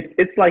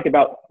 It's like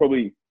about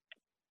probably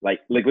like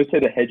let's say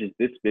the hedge is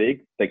this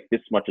big, like this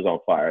much is on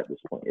fire at this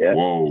point, yeah.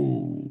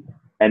 Whoa.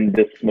 And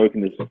there's smoke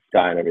in the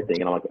sky and everything,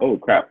 and I'm like, oh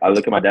crap! I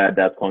look at my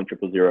dad's calling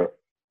 000.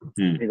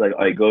 He's like,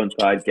 I go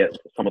inside, get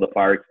some of the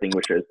fire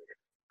extinguishers,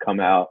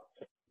 come out,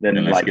 then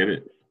let's get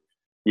it.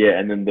 Yeah,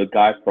 and then the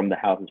guy from the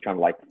house is trying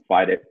to like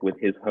fight it with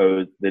his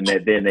hose. Then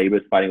their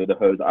neighbors fighting with the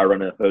hose. I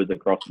run a hose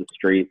across the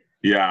street.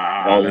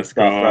 Yeah, all let's this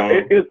stuff.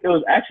 go. It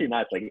was actually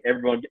nice. Like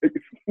everyone.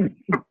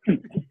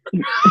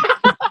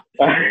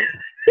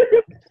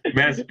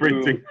 Man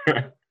sprinting.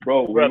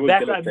 Bro,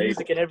 background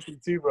music and everything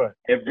too, bro.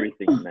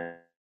 Everything, man.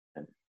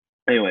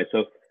 Anyway,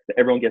 so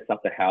everyone gets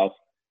out the house.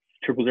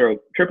 000,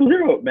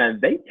 man,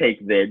 they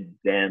take their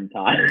damn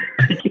time.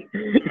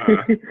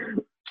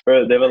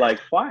 Bro, they were like,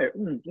 fire.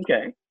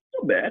 Okay,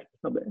 not bad.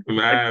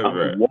 Man,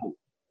 like, whoa.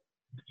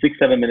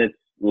 6-7 minutes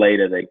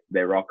later,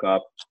 they rock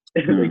up.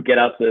 They get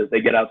out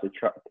the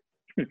truck.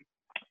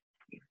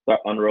 Start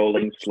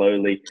unrolling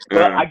slowly.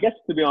 But I guess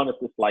to be honest,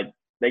 it's like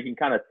they can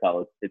kind of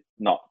tell it's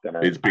not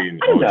gonna. It's been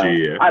OG.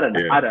 I don't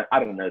know. I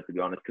don't know, to be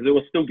honest, because it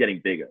was still getting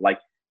bigger. Like,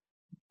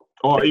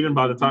 even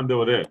by the time they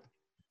were there.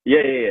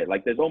 Yeah.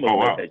 Like there's almost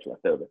no page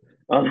left over.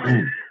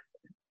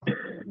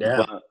 Yeah.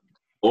 But,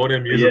 all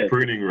them years of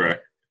pruning, right?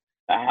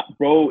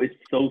 Bro, it's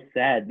so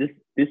sad.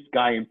 This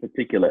guy in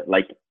particular,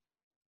 like,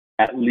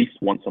 at least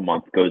once a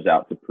month goes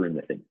out to prune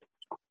the thing.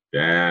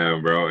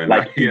 Damn, bro. And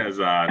like he has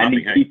and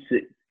he keeps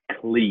it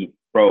clean,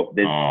 bro.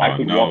 I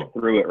could walk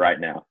through it right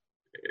now.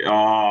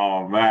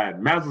 Oh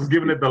man, Maz was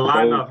giving it the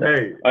lineup.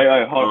 Hey,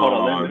 hold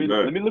on.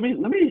 Let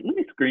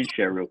me screen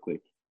share real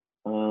quick.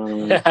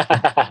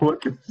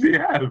 What does he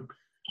have?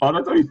 Oh,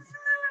 that's you.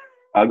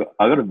 I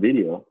got a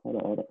video.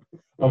 Hold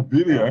on. A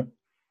video?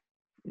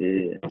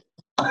 Yeah.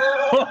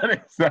 What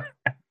is that?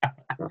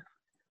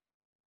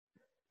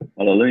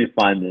 Hold on, let me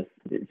find this.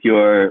 If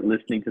you're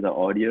listening to the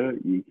audio,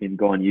 you can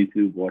go on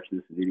YouTube, watch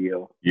this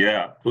video.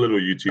 Yeah, a little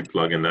YouTube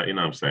plug in that, you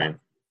know what I'm saying?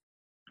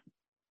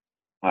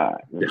 All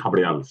right.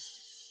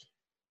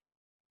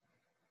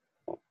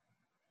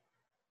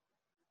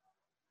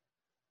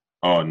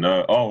 Oh,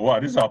 no. Oh, wow,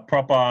 this is a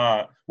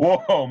proper...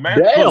 Whoa, man.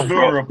 Damn,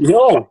 bro.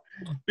 Yo.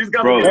 These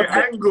guys are getting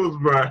angles,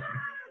 bro.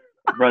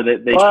 Bro, they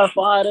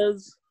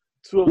firefighters.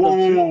 Two of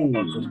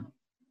them.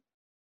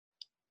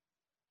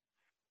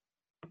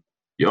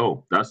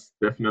 Yo, that's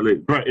definitely...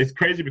 Bro, it's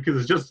crazy because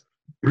it's just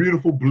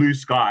beautiful blue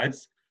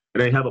skies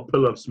and they have a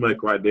pillar of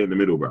smoke right there in the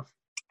middle, bro.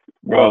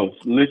 Bro,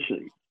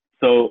 literally.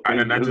 So... And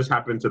then that just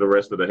happened to the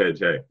rest of the hedge,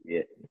 hey?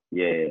 Yeah.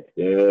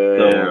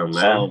 So,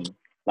 man.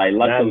 Like,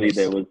 luckily,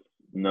 there was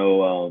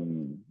no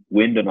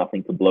wind or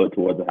nothing to blow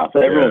towards the house.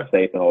 So everyone's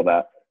safe and all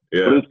that.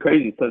 Yeah. But it was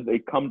crazy. So they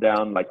come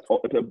down, like,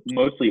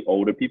 mostly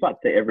older people. I'd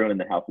say everyone in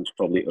the house is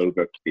probably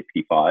over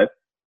 55.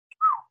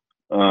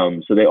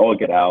 So they all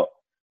get out.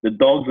 The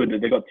dogs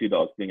they got 2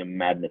 dogs doing a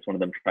madness. One of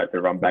them tried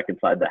to run back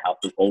inside the house.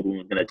 This old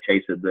woman was going to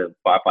chase it. The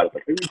firefighter's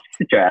like,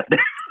 sit your ass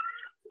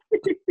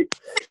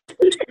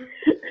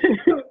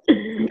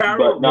down.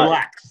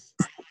 Relax.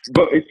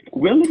 But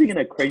we're living in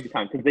a crazy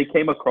time because they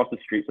came across the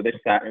street. So they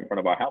sat in front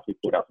of our house. We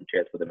pulled out some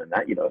chairs for them and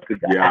that, look at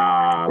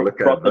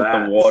that.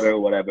 Some water or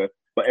whatever.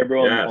 But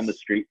everyone on the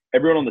street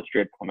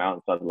come out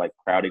and started like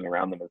crowding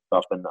around them and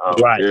stuff. And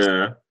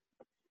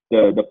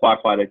the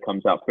firefighter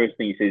comes out. First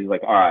thing he says is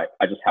like, "All right,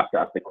 I just have to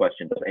ask the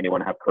question: does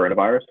anyone have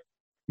coronavirus?"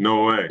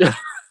 No way.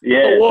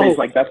 Yeah, Whoa. so he's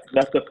like, that's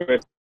the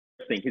first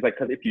thing. He's like,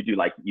 because if you do,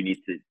 like, you need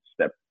to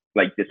step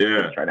like this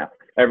right now.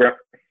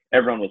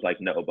 Everyone was like,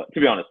 no, but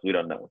to be honest, we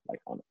don't know. Like,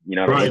 you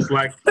know, Bro, it's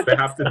like they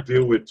have to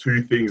deal with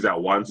two things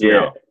at once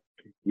now.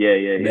 Yeah,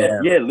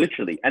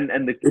 literally.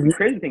 And the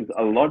crazy thing is,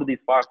 a lot of these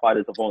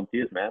firefighters are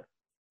volunteers, man.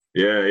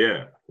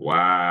 Yeah.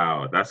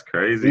 Wow, that's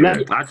crazy.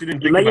 I actually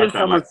didn't think about that.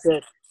 Someone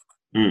said,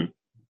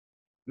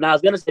 No, I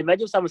was gonna say,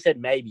 imagine if someone said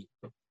maybe.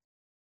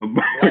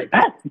 Like,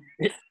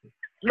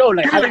 no,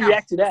 like, how do you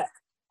react to that?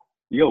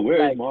 Yo,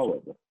 where is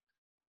Marwa?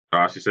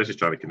 She said she's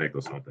trying to connect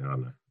or something. I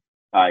don't know.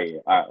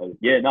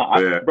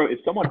 Bro,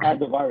 if someone had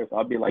the virus,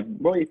 I'd be like,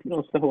 bro, if you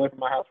don't step away from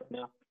my house right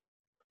now.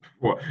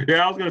 Well,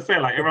 yeah, I was gonna say,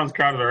 like, everyone's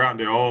crowded around.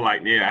 They're all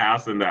like near a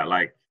house and that.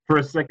 Like, for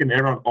a second,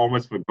 everyone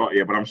almost forgot.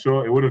 Yeah, but I'm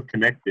sure it would have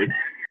connected.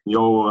 You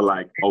were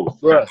like, oh,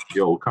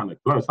 yo, kind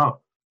of close, huh?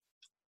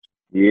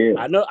 Yeah.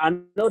 I know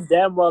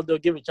damn well they'll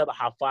give each other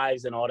high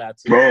fives and all that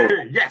too. Bro.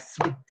 Yes,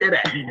 we did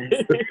it.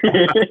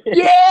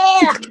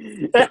 Yeah.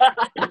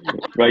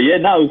 Bro, yeah,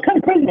 no, it was kind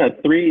of crazy, man.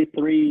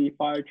 Three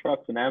fire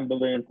trucks, an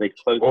ambulance. They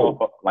closed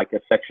off like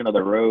a section of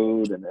the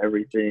road and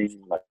everything.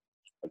 Like,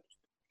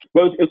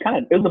 well, it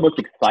was the most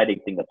exciting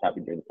thing that's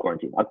happened during the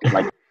quarantine.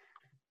 It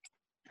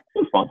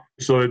was fun.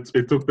 So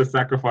it took the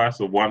sacrifice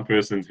of one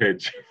person's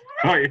head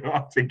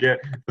to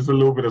get just a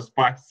little bit of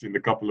spice in a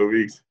couple of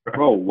weeks.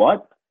 Bro,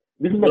 what?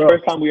 This is the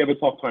first time we ever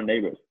talked to our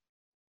neighbors.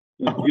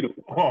 It was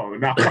beautiful. Oh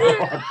no!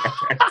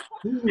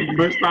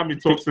 First time we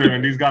talked to them,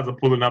 and these guys are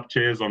pulling up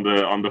chairs on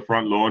the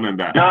front lawn and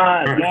that.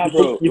 Nah,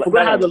 bro. You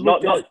forgot how to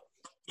look at.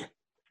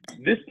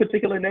 This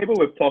particular neighbor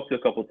we've talked to a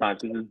couple of times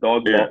because his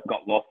dog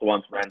got lost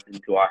once, ran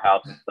into our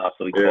house and stuff,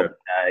 so he called the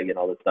tag and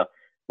all this stuff.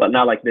 But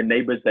now, like the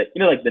neighbors that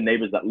the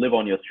neighbors that live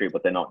on your street,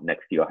 but they're not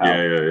next to your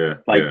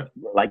house.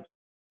 Like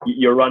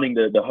you're running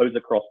the hose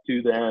across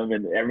to them,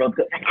 and everyone's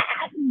got a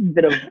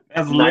bit of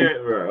that's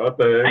lit, bro. What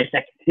the nice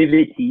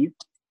activities.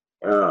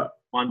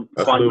 Fun.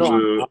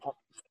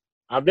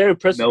 I'm very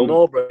impressed with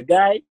Noah, bro. The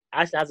guy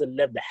actually hasn't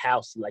left the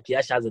house. Like, he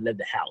actually hasn't left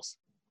the house.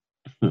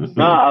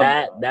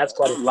 That's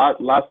quite.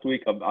 Last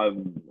week,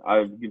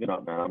 I've given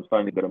up, man. I'm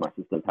starting to go to my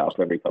sister's house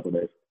every couple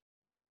of days.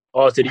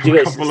 Oh, so did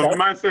you guys? You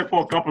might say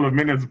for a couple of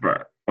minutes, bro.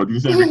 Or do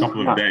you say every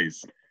couple of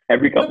days?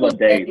 Every couple of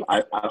days.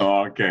 I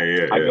go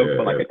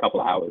for like a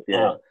couple of hours.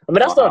 Yeah. I mean,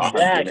 that's not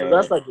bad.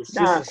 That's like the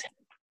sister's.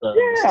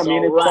 Yeah, I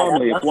mean, it's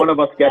family. If one of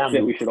us gets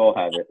it, we should all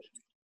have it.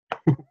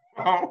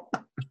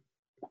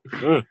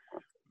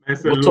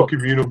 It's a little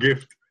communal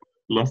gift.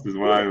 Lost his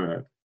mind,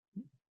 man.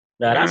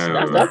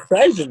 That's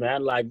crazy,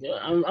 man. Like,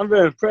 I'm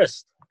very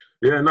impressed.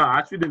 Yeah, no, I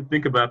actually didn't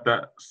think about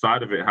that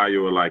side of it. How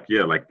you were like,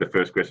 like the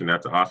first question I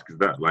had to ask is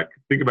that, like,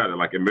 think about it,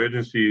 like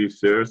emergency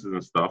services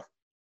and stuff.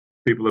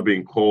 People are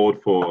being called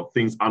for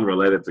things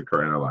unrelated to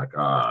corona, like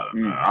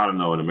I don't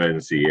know, an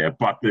emergency,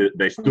 but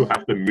they still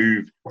have to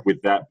move with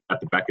that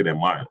at the back of their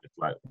mind. It's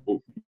like,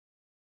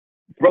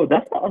 bro,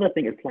 that's the other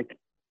thing. It's like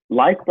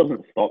life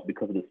doesn't stop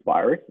because of this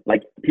virus.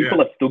 Like people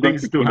are still going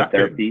through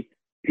chemotherapy.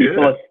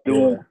 People are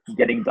still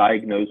getting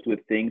diagnosed with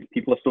things.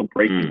 People are still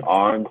breaking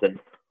arms and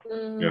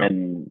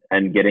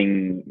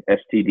getting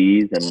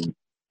STDs and.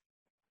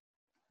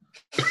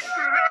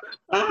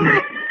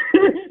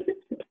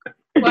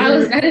 Wow,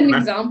 is that an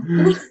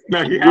example?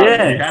 No, he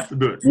has to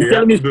do it. You're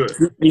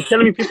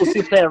telling me people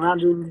still play around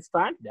during this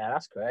time? Yeah,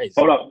 that's crazy.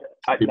 Hold up.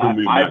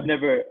 I've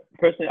never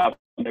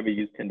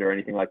used Tinder or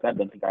anything like that.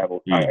 Don't think I ever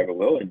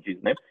will, in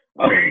Jesus' name.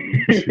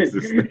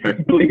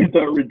 Please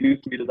don't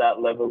reduce me to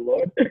that level,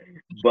 Lord.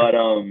 But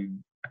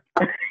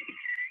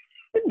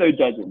no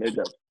judgment.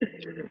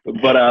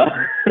 But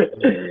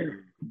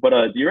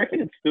do you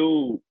reckon it's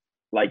still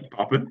like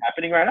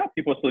happening right now?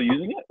 People are still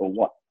using it, or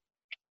what?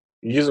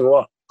 Using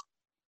what?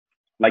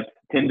 Like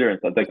Tinder and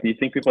stuff. Like, do you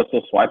think people are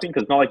still swiping?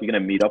 Because it's not like you're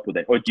gonna meet up with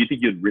it. Or do you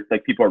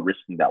think people are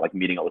risking that, like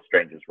meeting up with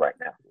strangers right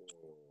now?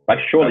 Like,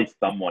 surely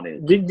someone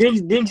is.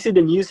 Didn't you see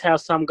the news how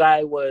some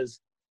guy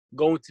was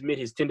going to meet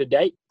his Tinder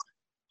date?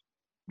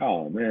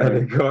 Oh man!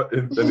 And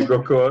he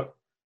got caught.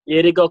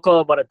 Yeah, they got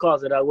called by the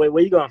cops. They're like, "Wait,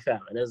 where you going,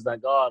 fam?" And it's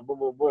like, "Oh, boom,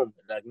 boom, boom."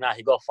 Like, nah,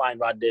 he got fined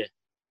right there.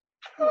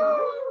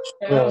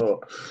 Oh,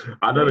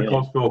 I know the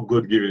cops felt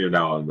good giving you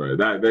that one, bro.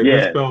 They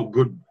just felt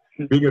good.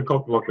 Being a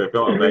cop block, they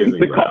felt amazing.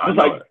 The cop was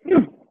like,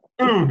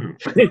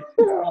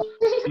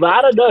 but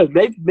I don't know.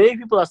 Maybe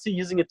people are still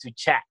using it to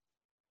chat.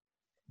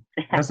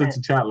 That's it,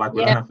 to chat like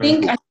I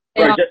think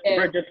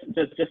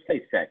just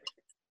say sex.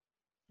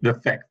 The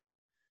sex.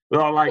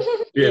 Well, like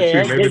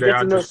maybe they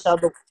are just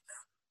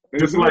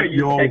like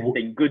your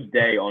texting good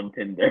day on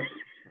Tinder.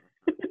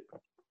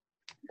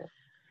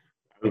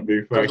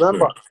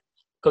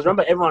 Because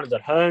remember, everyone is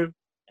at home.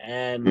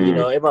 And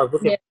everyone's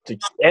looking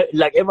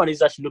everyone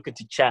is actually looking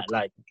to chat.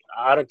 Like,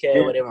 I don't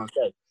care what everyone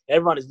says.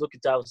 Everyone is looking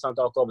to have some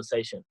type of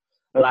conversation.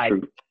 That's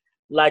true.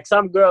 Like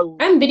some girl.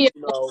 And video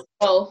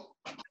calls.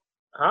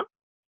 Huh?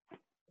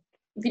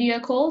 Video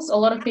calls. A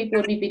lot of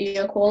people would be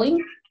video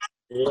calling.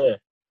 Yeah,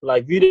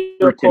 like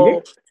video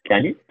call.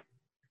 Can you?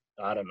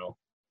 I don't know.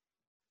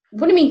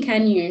 What do you mean?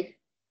 Can you?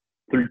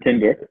 Through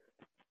Tinder.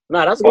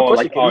 No, that's a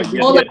good question.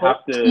 You'd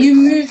have to. You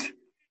move.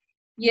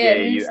 Yeah,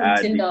 move you from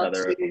add Tinder each other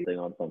or to something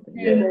on something.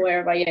 Zoom or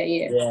wherever.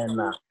 Yeah. Yeah,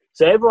 nah.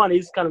 So everyone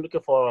is kind of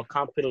looking for a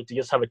company to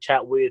just have a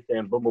chat with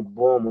and boom, boom,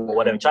 boom, or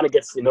whatever. Trying to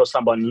get to know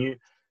somebody new,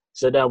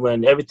 so that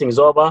when everything's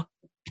over,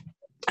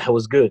 it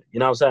was good. You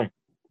know what I'm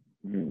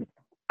saying?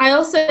 I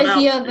also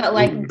hear that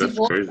like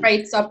divorce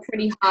rates are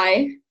pretty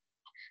high.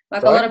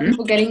 Like a lot of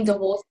people getting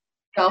divorced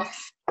and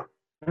stuff.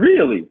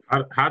 Really?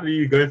 How do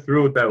you go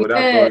through with that without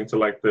going to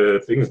like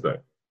the things though?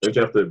 Don't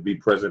you have to be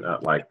present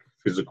at like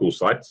physical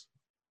sites?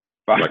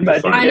 Like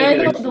I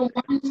know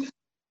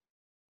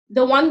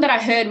the one that I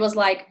heard was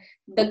like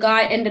the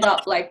guy ended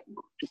up like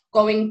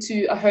going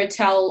to a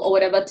hotel or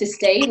whatever to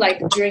stay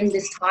like during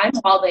this time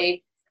while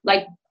they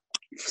like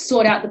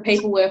sort out the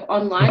paperwork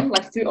online,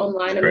 like through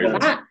online and all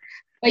that.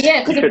 But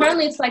yeah, because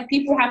apparently it's like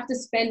people have to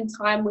spend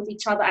time with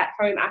each other at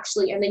home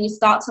actually, and then you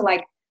start to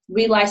like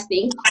realize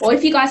things. Or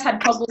if you guys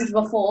had problems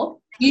before,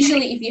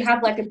 usually if you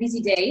have like a busy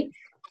day,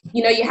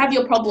 you know, you have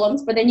your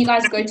problems, but then you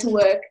guys go to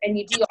work and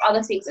you do your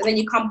other things, and then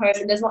you come home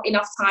and there's not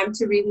enough time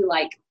to really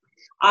like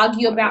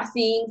argue about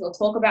things or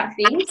talk about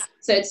things.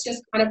 So it's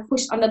just kind of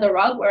pushed under the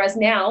rug. Whereas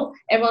now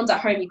everyone's at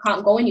home, you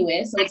can't go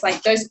anywhere. So it's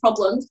like those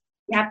problems,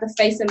 you have to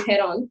face them head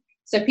on.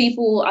 So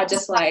people are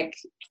just like,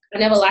 I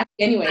never liked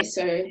you anyway,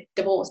 so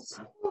divorce.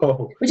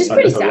 Which is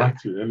pretty sad.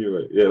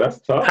 Anyway. Yeah, that's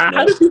tough.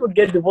 How do people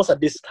get divorced at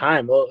this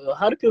time? Or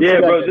how do people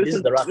figure out this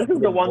is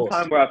the one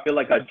time where I feel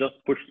like I just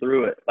pushed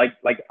through it. Like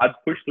I'd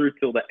push through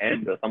till the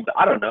end or something.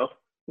 I don't know.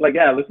 Like,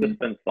 yeah, let's just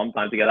spend some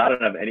time together. I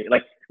don't have any,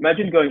 like,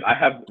 imagine going, I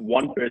have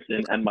one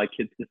person and my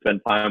kids to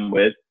spend time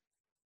with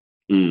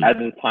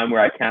at a time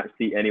where I can't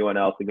see anyone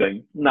else and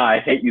going, nah, I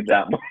hate you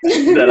that much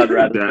that I'd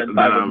rather spend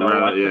time with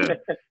no one.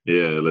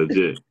 Yeah,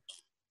 legit.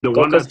 The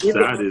one that's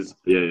sad is,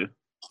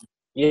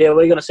 Yeah, what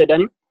are you going to say,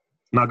 Daniel?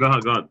 No, go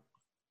ahead.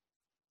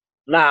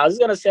 Nah, I was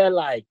going to say,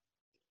 like,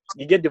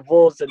 you get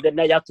divorced and then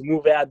now you have to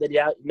move out, then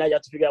now you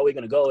have to figure out where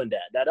you're going to go and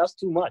that's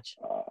too much.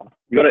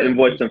 You got to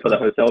invoice them for the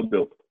hotel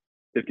bill.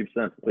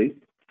 50%, please.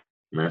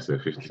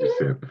 Massive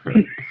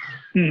 50%.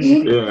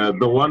 Yeah,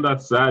 the one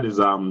that's sad is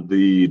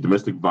the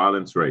domestic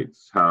violence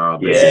rates. How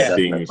they're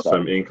seeing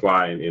some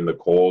incline in the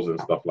calls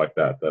and stuff like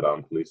that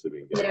police have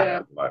been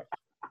getting. Like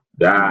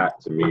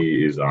that to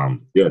me is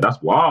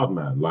that's wild,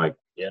 man. Like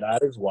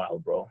that is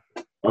wild, bro.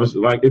 I was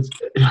like,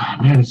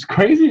 it's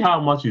crazy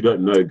how much you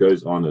don't know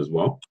goes on as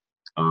well.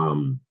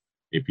 In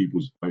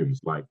people's homes,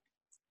 like.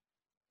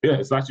 Yeah,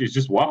 it's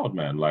just wild,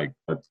 man. Like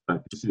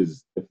this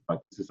is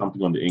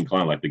something on the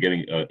incline. Like they're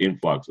getting an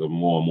influx of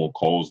more and more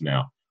calls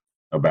now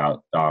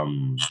about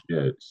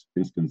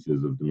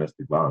instances of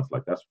domestic violence.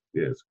 Like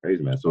it's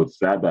crazy, man. So it's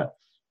sad that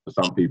for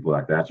some people,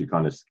 like they actually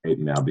kind of escape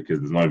now because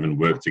there's not even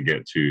work to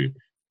get to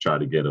try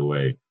to get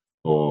away,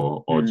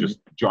 or just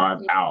drive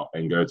out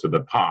and go to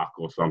the park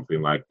or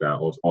something like that,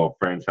 or a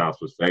friend's house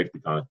for safety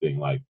kind of thing.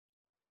 Like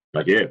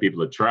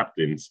people are trapped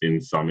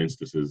in some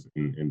instances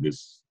in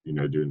this,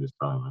 during this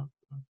time. Man.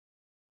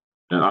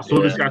 And I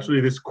saw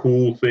this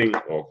cool thing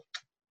of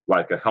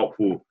like a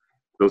helpful.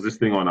 There was this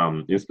thing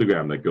on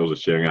Instagram that girls are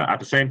sharing out. At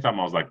the same time,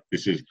 I was like,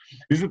 this is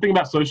the thing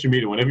about social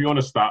media. Whenever you want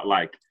to start,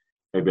 like,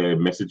 they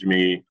message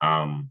me,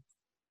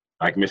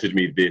 message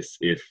me this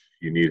if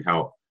you need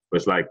help. But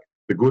it's like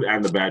the good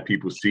and the bad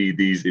people see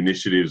these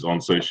initiatives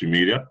on social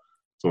media,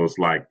 so it's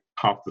like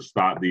tough to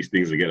start these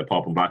things to get it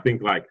popping. But I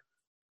think like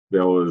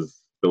there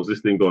was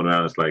this thing going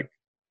around. It's like,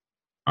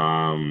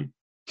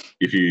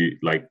 if you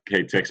like,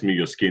 hey, text me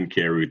your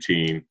skincare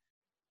routine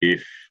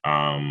if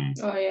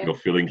you're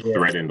feeling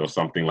threatened or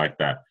something like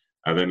that.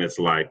 And then it's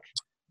like,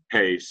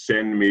 hey,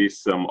 send me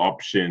some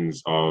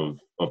options of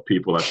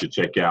people I should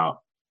check out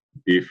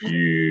if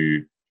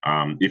you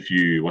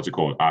what's it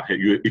called?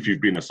 If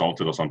you've been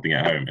assaulted or something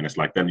at home. And it's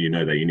like, then you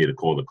know that you need to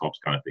call the cops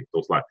kind of thing. So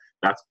it's like,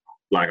 that's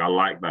like, I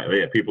like that.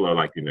 Yeah, people are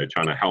like,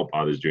 trying to help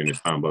others during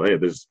this time. But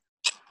it's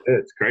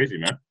crazy,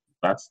 man.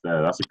 That's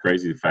a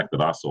crazy fact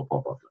that I saw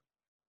pop up.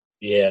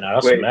 Yeah, no,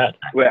 that's mad.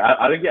 Wait,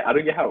 I don't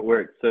get how it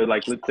works. So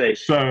like, let's say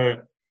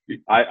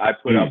I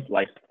put up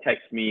like,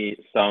 text me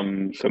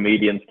some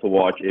comedians to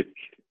watch if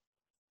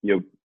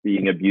you're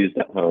being abused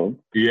at home.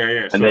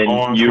 Yeah. And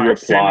then you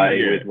reply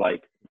with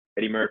like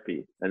Eddie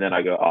Murphy, and then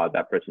I go,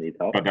 that person needs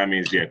help. But that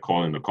means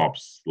calling the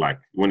cops. Like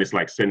when it's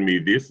like, send me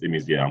this, it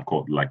means I'm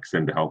called, like,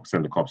 send the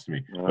cops to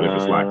me. But if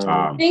it's like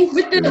I think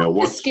with the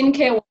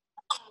skincare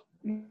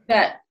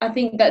that I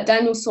think that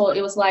Daniel saw,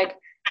 it was like,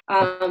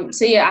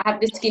 I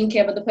have this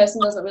skincare, but the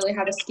person doesn't really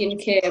have a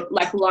skincare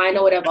like line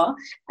or whatever,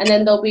 and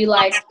then they'll be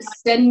like,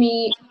 send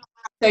me.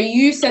 So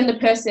you send the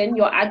person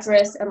your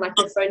address and like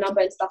your phone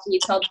number and stuff, and you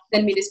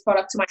send me this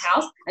product to my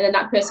house, and then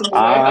that person will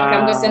know. Okay,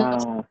 I'm gonna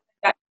send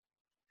that.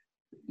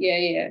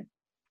 Yeah.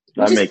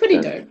 Which is pretty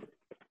dope.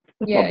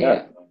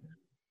 Yeah.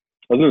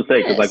 I was gonna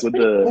say, because like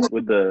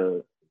with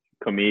the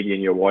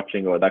comedian you're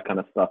watching or that kind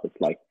of stuff, it's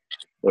like,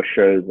 or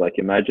shows, like,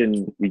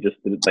 imagine we just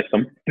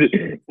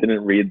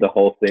didn't read the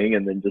whole thing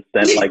and then just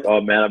sent like, oh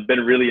man, I've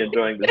been really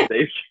enjoying the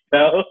Dave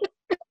Chappelle.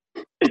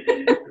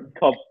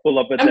 Cops pull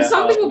up at their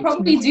some house. people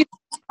probably do.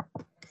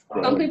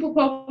 Some people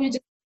probably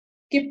just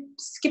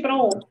skip it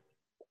all.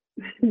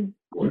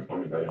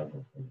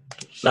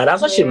 Now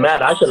that's actually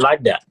mad. I actually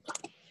like that.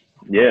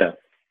 Yeah.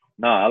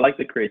 No, I like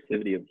the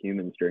creativity of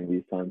humans during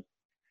these times.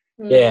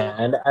 Yeah,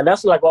 and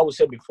that's like what we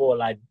said before.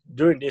 Like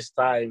during this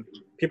time,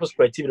 people's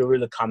creativity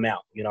really come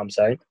out. You know what I'm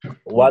saying?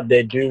 What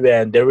they do,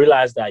 and they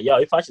realize that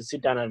if I should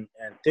sit down and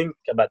think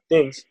about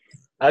things,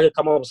 I could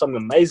come up with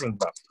something amazing,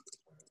 bro.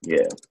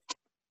 Yeah.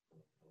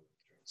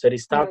 So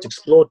it's time to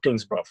explore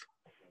things, bro.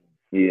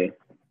 Yeah.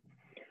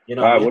 You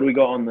know. All right, what do we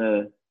got on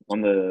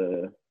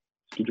the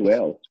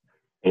schedule?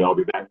 Hey, I'll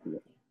be back.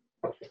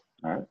 All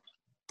right.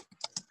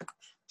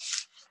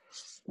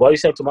 What are you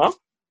saying tomorrow?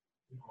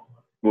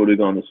 What do we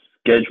got on the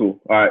schedule?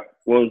 All right.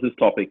 What was this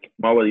topic?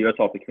 Marwa, your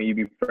topic. Can you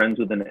be friends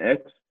with an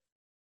ex?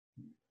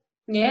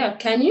 Yeah,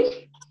 can you?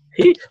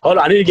 Hold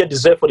on, I need to get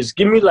dessert for this.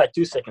 Give me like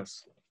 2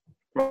 seconds.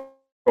 Bro,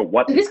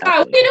 what? This guy,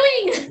 what are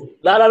you doing?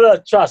 No,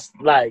 trust.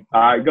 Like.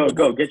 All right,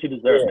 go. Get your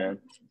dessert, man.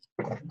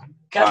 All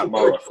right,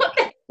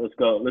 Marwa. Let's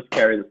go. Let's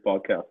carry this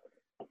podcast.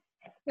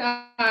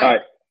 All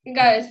right.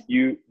 Guys.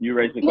 You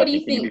raised the What do question. you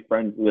Can you think? be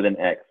friends with an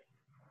ex?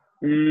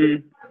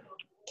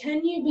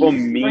 Can you For be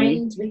me-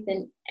 friends with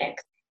an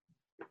ex?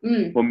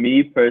 For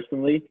me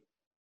personally,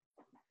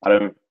 I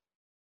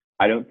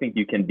don't think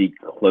you can be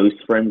close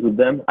friends with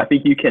them. I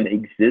think you can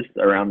exist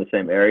around the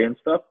same area and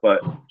stuff,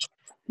 but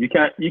you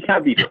can't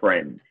be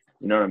friends.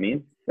 You know what I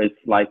mean? It's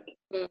like,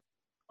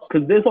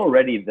 because there's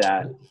already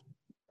that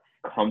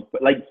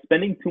comfort, like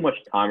spending too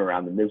much time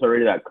around them. There's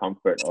already that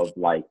comfort of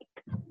like,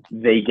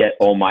 they get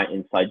all my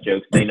inside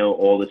jokes. They know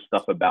all this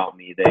stuff about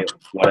me. They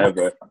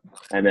whatever,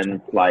 and then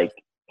it's like,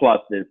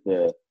 plus there's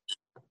the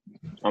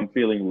I'm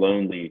feeling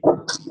lonely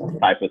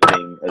type of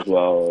thing as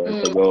well.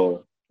 It's like,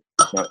 oh,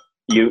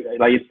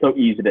 it's so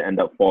easy to end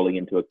up falling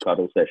into a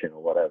cuddle session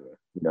or whatever,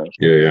 you know?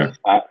 Yeah.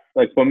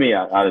 Like for me,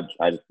 I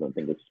just don't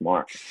think it's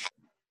smart.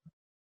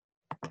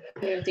 I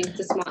don't think it's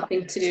a smart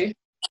thing to do.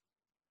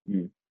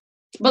 Mm.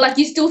 But like,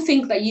 you still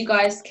think that you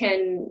guys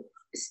can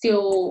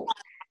still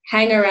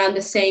hang around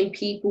the same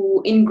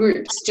people in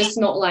groups, just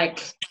not like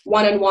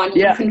one-on-one.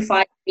 Yeah. You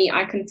confide in me,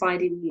 I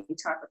confide in you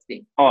type of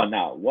thing. Oh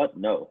no, what?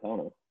 No, hell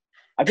no.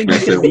 I think I you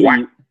said can be.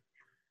 what?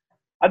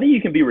 I think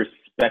you can be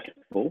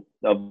respectful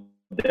of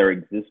their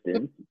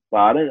existence,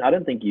 but I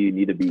don't think you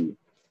need to be.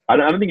 I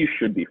don't think you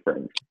should be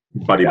friends.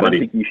 Buddy. I don't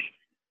think you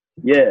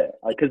should. Yeah,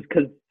 because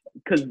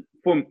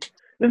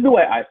this is the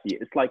way I see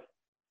it. It's like,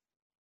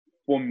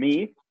 for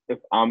me, if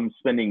I'm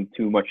spending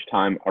too much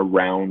time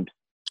around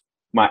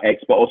my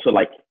ex, but also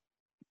like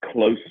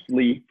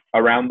closely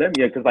around them,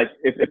 because like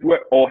if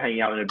we're all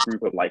hanging out in a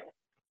group of like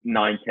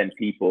 9-10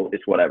 people,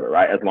 it's whatever,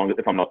 right? As long as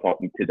if I'm not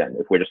talking to them,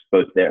 if we're just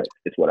both there,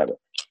 it's whatever.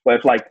 But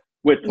if like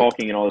we're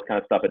talking and all this kind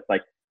of stuff, it's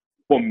like,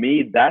 for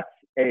me, that's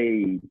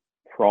a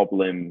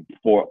problem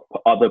for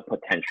other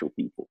potential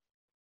people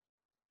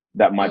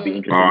that might be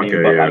interested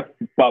in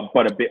me,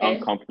 but a bit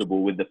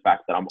uncomfortable with the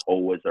fact that I'm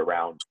always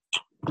around.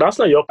 That's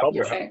not your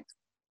problem. Okay.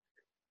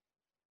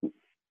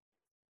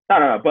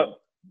 No,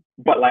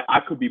 but like I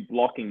could be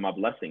blocking my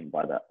blessing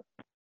by that.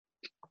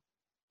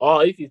 Oh,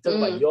 if you talk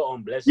about your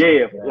own blessing.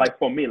 Yeah. Like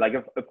for me, like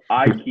if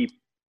I keep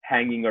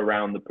hanging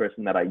around the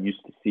person that I used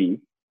to see,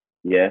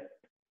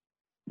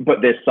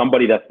 but there's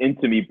somebody that's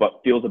into me but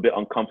feels a bit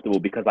uncomfortable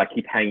because I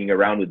keep hanging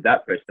around with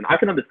that person, I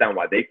can understand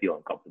why they feel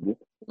uncomfortable,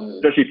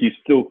 especially if you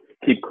still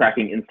keep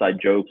cracking inside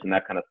jokes and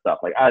that kind of stuff.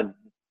 Like, it's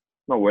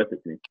not worth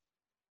it to me.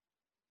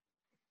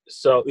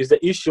 So is the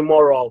issue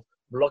more of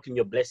blocking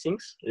your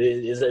blessings?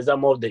 Is that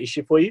more of the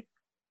issue for you?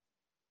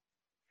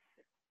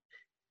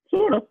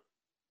 Sort of.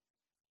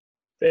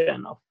 Fair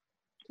enough.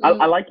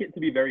 I like it to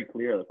be very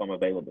clear if I'm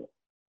available.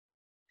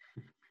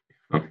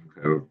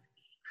 Okay.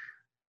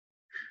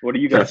 What do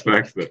you guys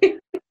think?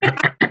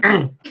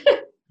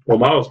 Well,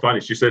 Ma was funny.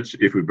 She said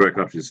if we break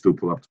up, she'd still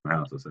pull up to my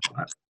house. I said,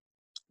 what?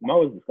 Ma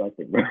was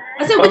disgusting, bro.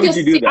 I said, Why would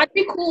you do that? I'd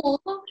be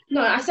cool.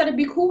 No, I said it'd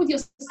be cool with your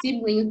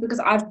siblings because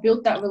I've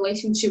built that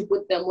relationship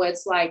with them where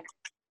it's like,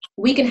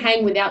 we can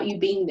hang without you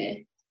being there.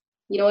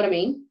 You know what I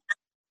mean?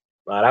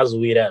 Wow, that's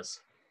weird as.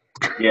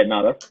 Yeah,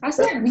 no, that's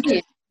not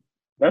weird.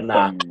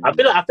 Nah, I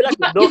feel like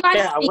we don't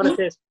care. I'm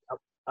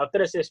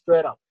gonna say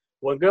straight up.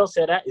 When girls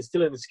say that, it's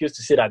still an excuse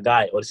to see that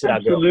guy or to see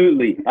that girl.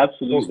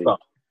 Absolutely.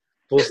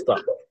 Full stop.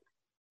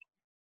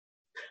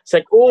 It's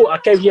like, oh, I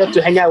came here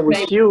to hang out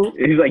with you.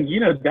 He's like,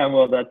 you know damn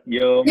well that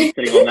I'm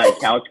sitting on that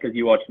couch because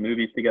you watched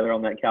movies together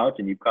on that couch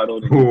and you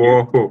cuddled. And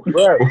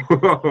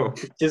Whoa.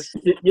 Just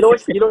you know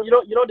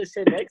what they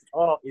say next?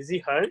 Oh, is he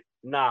home?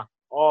 Nah.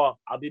 Oh,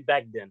 I'll be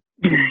back then.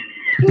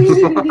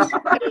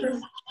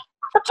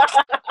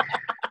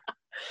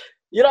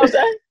 You know what I'm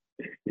saying?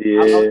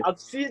 Yeah. I've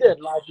seen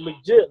it like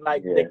legit.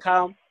 Like they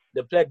come,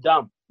 they play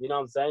dumb. You know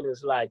what I'm saying?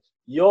 It's like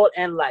you're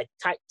in like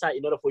tight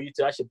in order for you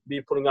to actually be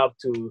pulling up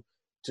to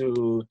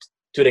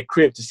the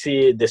crib to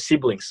see the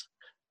siblings.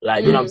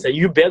 Like you know what I'm saying?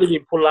 You barely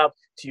even pull up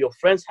to your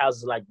friend's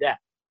house like that.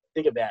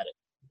 Think about it.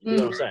 You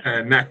know what I'm saying?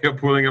 And now you're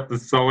pulling up to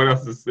someone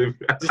else's siblings.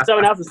 To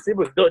someone else's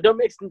siblings. Don't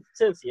make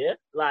sense, yeah?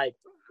 Like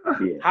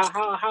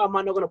how am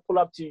I not gonna pull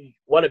up to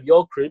one of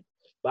your crib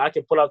but I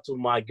can pull up to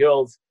my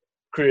girl's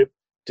crib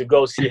to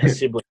go see her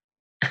sibling.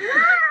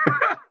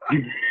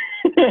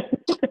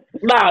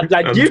 Nah,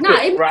 like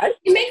different, right?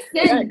 It makes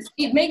sense.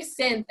 It makes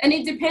sense, and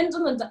it depends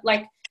on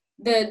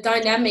the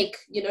dynamic,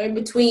 you know,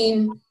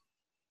 between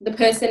the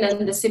person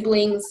and the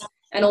siblings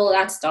and all of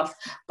that stuff.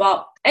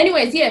 But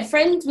anyways, yeah,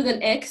 friends with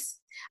an ex,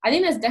 I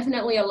think there's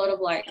definitely a lot of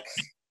like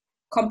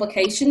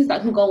complications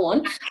that can go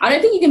on. I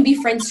don't think you can be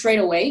friends straight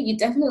away. You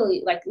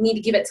definitely like need to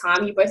give it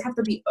time. You both have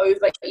to be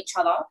over each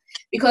other,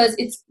 because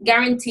it's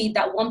guaranteed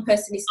that one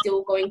person is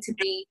still going to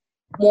be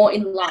more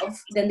in love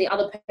than the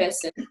other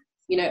person.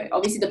 You know,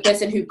 obviously the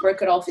person who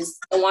broke it off is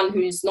the one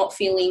who's not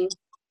feeling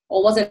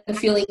or wasn't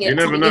feeling it. You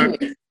never to know.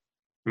 begin with.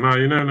 No,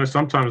 you never know.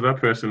 Sometimes that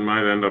person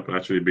might end up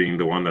actually being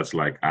the one that's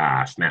like,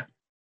 snap.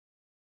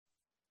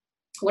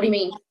 What do you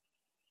mean?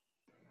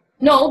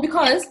 No,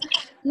 because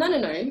no.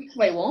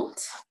 Wait,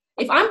 what?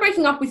 If I'm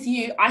breaking up with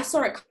you, I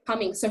saw it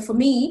coming. So for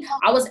me,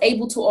 I was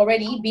able to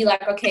already be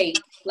like, okay,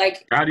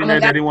 like. How do you know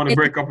they didn't want to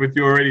break up with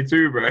you already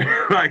too, bro?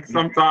 Like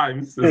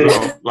sometimes as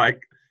well.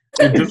 Like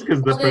just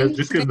because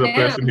the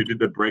person who did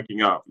the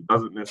breaking up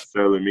doesn't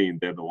necessarily mean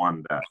they're the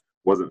one that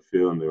wasn't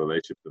feeling the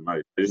relationship the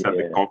most. They just have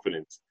the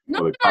confidence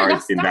or the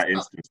courage in that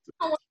instance.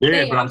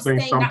 Yeah, but I'm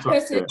saying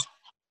sometimes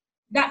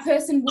that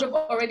person would have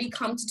already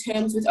come to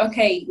terms with,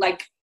 okay,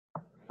 like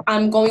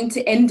I'm going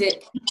to end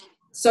it.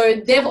 So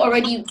they've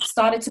already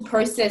started to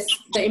process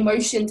the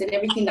emotions and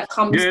everything that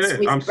comes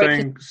with I'm breaking.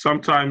 saying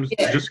sometimes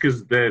just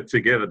because they're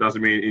together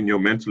doesn't mean in your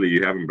mentally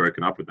you haven't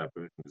broken up with that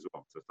person as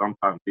well. So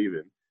sometimes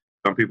even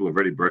some people have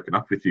already broken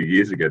up with you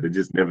years ago. They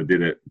just never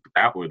did it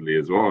outwardly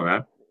as well,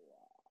 man.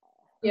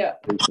 Yeah.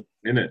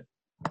 Innit?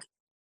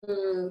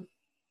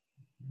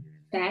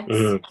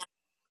 Facts.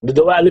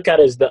 The way I look at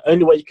it is the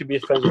only way you could be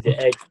friends with your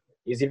ex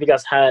is if you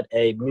guys had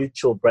a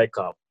mutual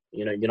breakup.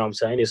 You know what I'm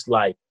saying? It's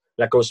like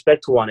a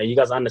respect to one, and you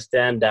guys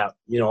understand that,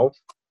 you know,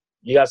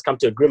 you guys come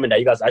to agreement that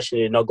you guys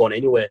actually not going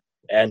anywhere,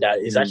 and that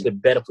it's actually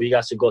better for you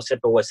guys to go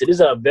separate ways. So this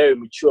is a very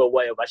mature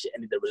way of actually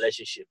ending the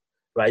relationship,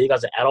 right? You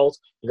guys are adults.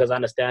 You guys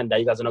understand that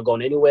you guys are not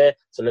going anywhere,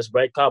 so let's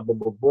break up, boom,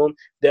 boom, boom.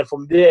 Then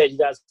from there, you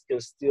guys can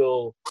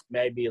still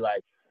maybe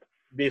like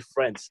be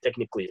friends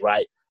technically,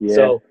 right? Yeah.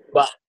 So,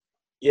 but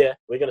yeah,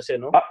 we're gonna say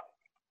no.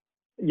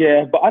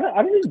 Yeah, but I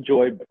don't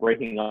enjoy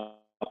breaking up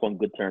on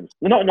good terms.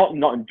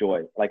 Not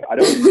enjoy. Like I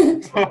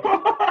don't.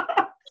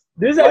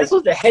 This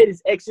was the hate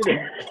is ex, isn't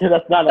it?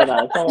 That's not.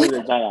 That's not what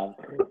it is. No.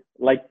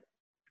 Like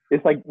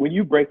it's like when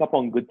you break up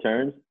on good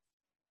terms,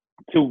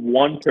 to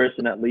one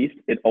person at least,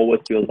 it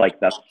always feels like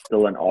that's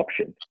still an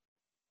option.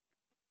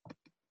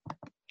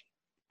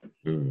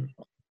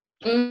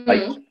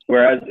 Like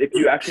whereas if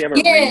you actually have a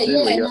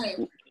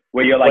reason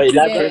where you're like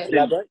this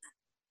person,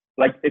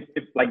 like if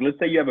like let's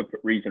say you have a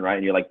reason, right,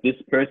 and you're like, this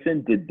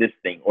person did this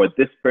thing, or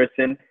this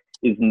person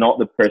is not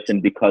the person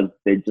because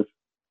they just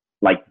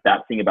like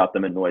that thing about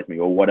them annoys me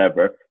or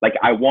whatever. Like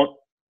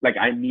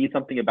I need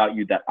something about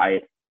you that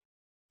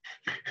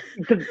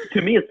because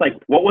to me it's like,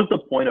 what was the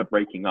point of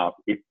breaking up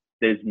if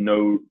there's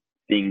no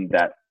thing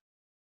that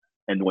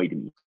annoyed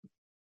me,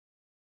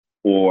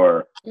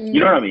 or you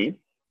know what I mean?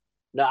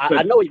 No,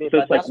 I know what you mean. So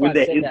it's like when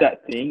there is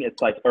that thing,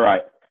 it's like, all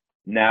right,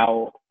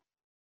 now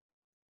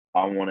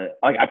I want to.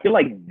 Like, I feel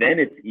like then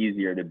it's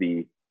easier to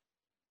be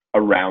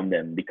around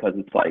them because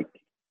it's like,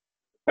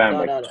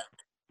 no.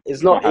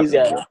 It's not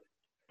easier.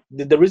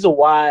 The reason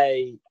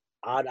why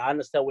I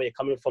understand where you're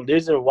coming from. The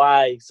reason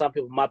why some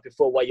people might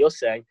prefer what you're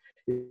saying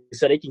is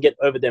so they can get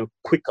over them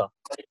quicker,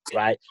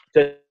 right?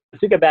 So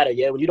think about it,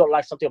 yeah. When you don't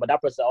like something about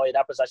that person, oh yeah,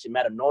 that person actually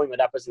matter, knowing when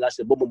that person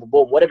actually boom, boom, boom,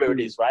 boom, whatever it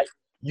is, right?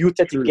 You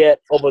tend to get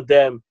over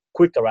them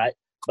quicker, right?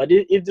 But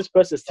if this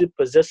person still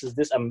possesses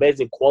this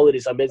amazing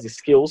qualities, amazing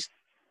skills,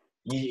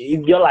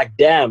 you're like,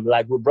 damn,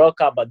 like we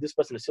broke up, but this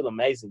person is still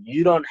amazing.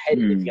 You don't hate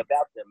anything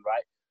about them,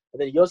 right? And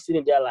then you're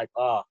sitting there like,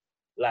 oh,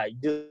 like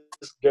this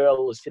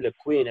girl is still a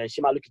queen, and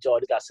she might look at you, oh,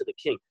 this guy's still a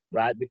king,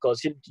 right?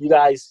 Because you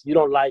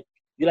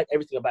like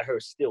everything about her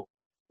still,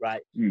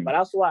 right? But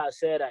that's why I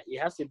said that it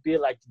has to be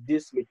like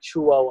this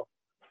mature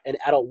and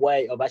adult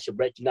way of actually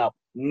breaking up,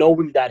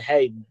 knowing that,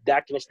 hey,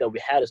 that connection that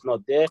we had is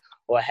not there,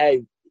 or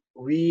hey,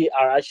 we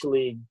are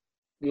actually,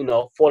 you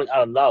know, falling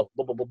out of love,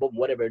 boom, boom, boom, boom,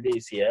 whatever it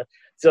is here.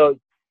 So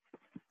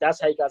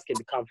that's how you guys can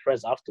become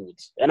friends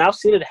afterwards. And I've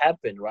seen it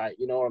happen, right?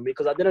 You know what I mean?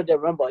 Because I didn't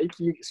remember,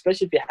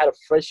 especially if you had a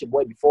friendship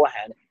way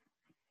beforehand,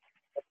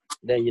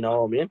 then you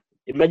know what I mean?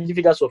 Imagine if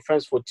you guys were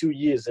friends for 2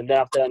 years and then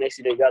after that next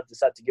year you guys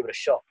decide to give it a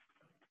shot.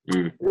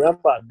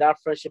 Remember, that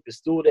friendship is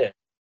still there.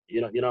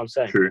 You know what I'm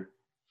saying? True.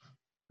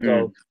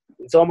 So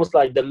it's almost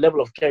like the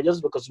level of care,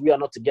 just because we are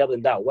not together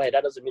in that way,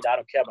 that doesn't mean that I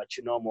don't care about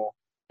you no more.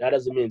 That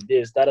doesn't mean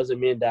this. That doesn't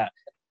mean that,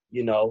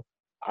 you know,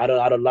 I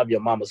don't love your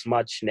mom as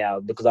much now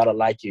because I don't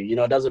like you. You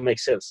know, it doesn't make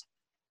sense.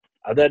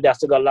 I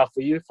still got love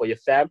for you, for your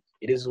fam.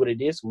 It is what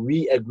it is.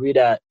 We agree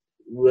that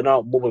we're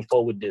not moving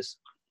forward with this.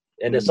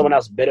 And there's someone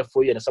else better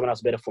for you and there's someone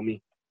else better for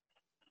me.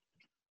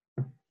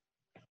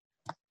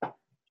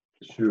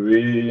 Should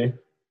we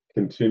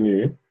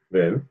continue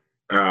then?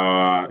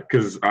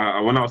 Because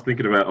when I was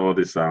thinking about all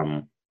this,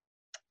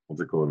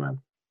 what's it called, man?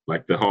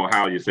 like the whole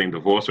how you're saying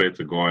divorce rates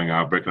are going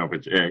up, breaking up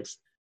with your ex.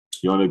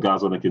 You other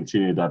guys want to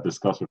continue that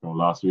discussion from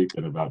last week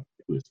and about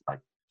this, like,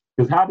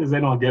 because how does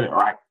anyone get it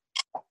right?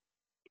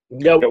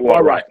 Yeah,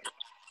 all right.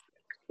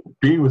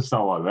 Being with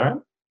someone,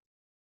 man.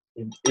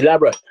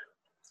 Elaborate.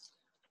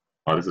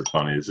 Oh, this is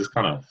funny. It's just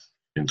kind of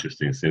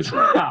interesting since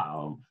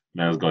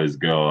man's got his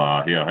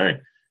girl here.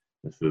 Hey,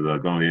 this is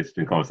going to be an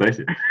interesting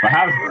conversation. But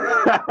how?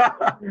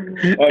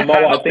 Oh,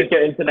 Mama, I think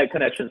your internet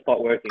connection's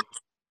not working.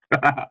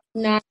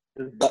 Nah,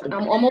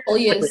 I'm all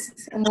ears.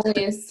 I'm all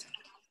ears.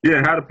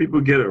 Yeah, how do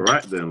people get it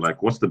right then?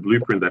 Like, what's the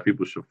blueprint that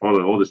people should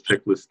follow? All this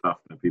checklist stuff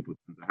that people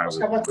tend to have.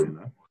 You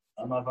know?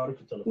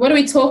 What are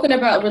we talking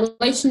about?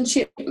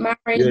 Relationship, marriage?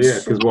 Yeah.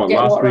 Because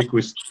last week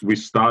we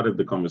started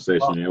the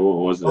conversation. Yeah, what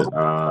was it?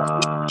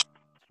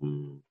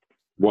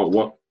 What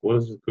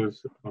was the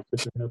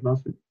conversation we had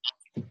last week?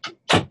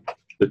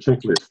 The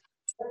checklist.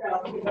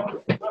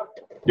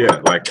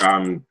 Yeah, like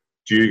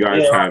do you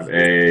guys have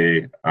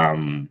a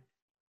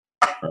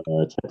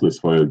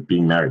checklist for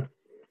being married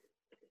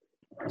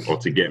or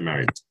to get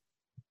married?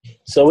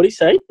 So what do you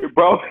say,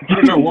 bro? I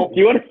don't know what.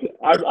 Do you want to?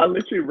 I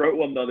literally wrote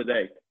one the other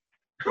day.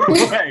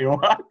 Wait,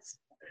 what?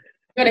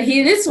 Gotta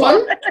hear this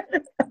one.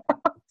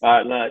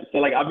 No, so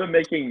like I've been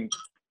making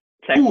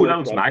Ooh, that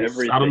looks nice.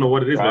 everything, I don't know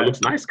what it is, right? but it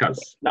looks nice,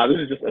 cuz. No, this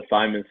is just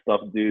assignment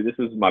stuff, dude. This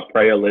is my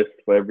prayer list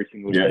for every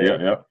single day.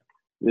 Yeah.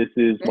 This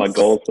is my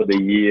goals for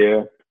the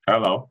year.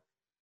 Hello.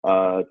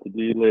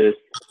 To-do list,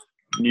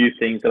 new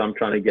things that I'm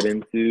trying to get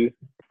into.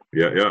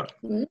 Yeah.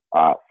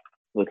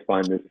 Let's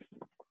find this.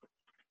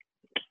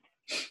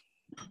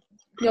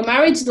 Your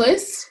marriage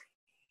list.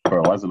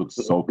 Bro, why does it look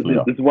so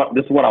clear? This is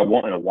what I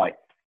want in a wife.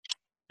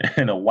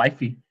 And a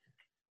wifey.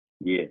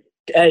 Yeah.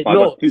 Hey,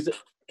 no.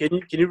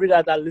 Can you read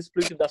out that list,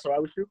 please, if that's all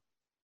right with you?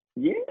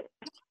 Yeah.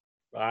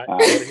 All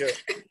right.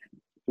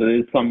 So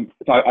there's some.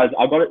 So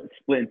I got it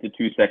split into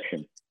two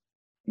sections: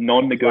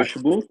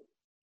 non-negotiables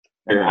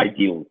and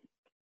ideals.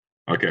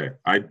 Okay.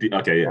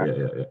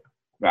 Yeah.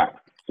 Right.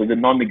 So the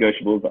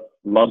non-negotiables: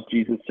 loves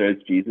Jesus,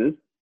 serves Jesus,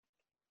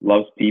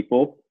 loves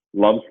people,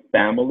 loves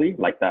family,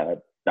 like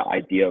the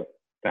idea of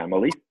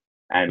family,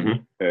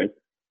 and earth,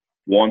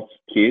 wants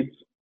kids,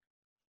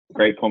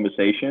 great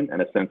conversation,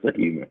 and a sense of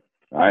humor.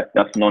 All right,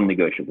 that's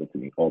non-negotiable to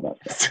me. All that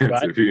stuff.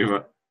 Sense of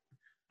humor.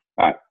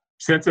 All right.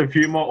 Sense of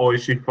humor, or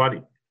is she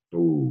funny?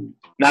 Ooh.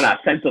 No,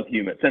 sense of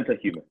humor.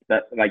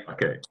 That like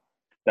okay.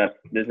 That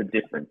there's a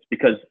difference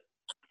because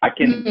I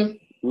can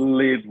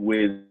live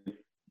with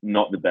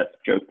not the best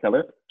joke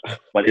teller,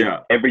 but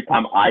every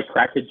time I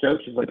crack a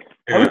joke, she's like,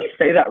 "How would you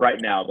say that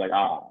right now?" I'm like,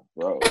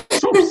 bro,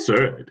 so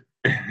absurd.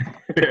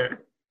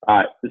 All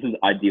right, this is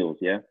ideals.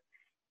 Yeah.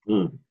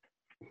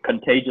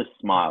 Contagious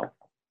smile.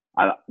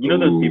 You know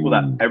those people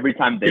that every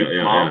time they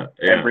smile,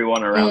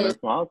 everyone around them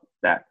smiles?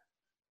 That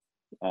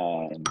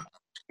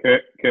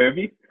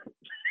curvy.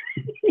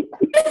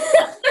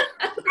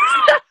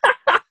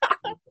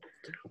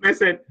 I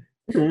said,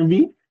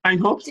 curvy? I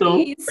hope so.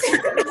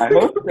 I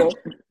hope so.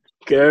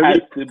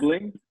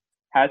 Curvy.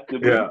 Has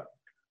siblings.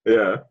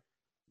 Yeah.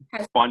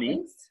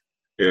 Funny.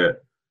 Yeah.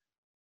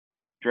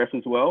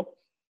 Dresses well.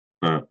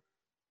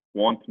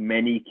 Wants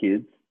many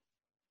kids.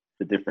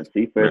 The difference.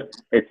 See,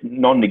 first, it's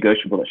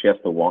non-negotiable that she has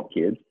to want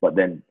kids, but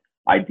then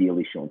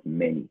ideally she wants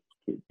many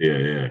kids.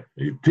 Yeah.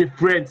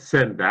 Difference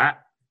in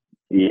that.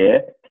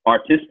 Yeah.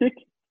 Artistic.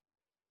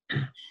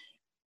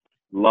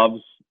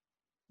 Loves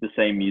the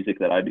same music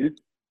that I do.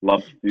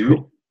 Loves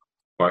food.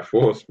 By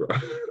force, bro.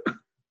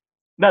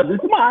 No, this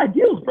is my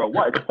ideals, bro.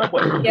 What? Put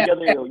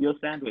together your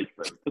sandwich,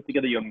 bro. Put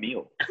together your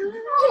meal.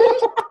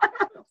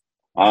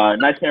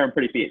 Nice hair and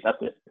pretty feet.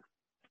 That's it.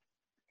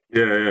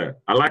 Yeah.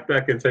 I like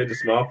that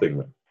contagious smile thing,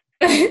 man.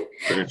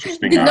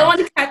 Interesting. Did no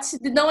one catch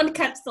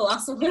the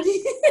last one?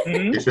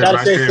 He said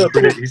nice hair and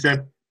pretty. He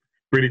said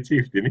pretty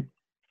teeth, didn't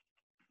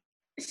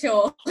he?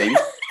 Sure. Maybe.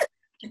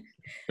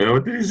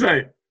 What did he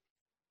say?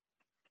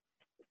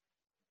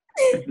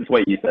 This is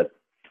what you said.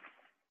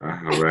 All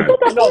right. Can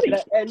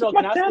I ask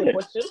you a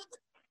question?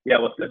 Yeah,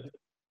 what's good?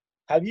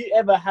 Have you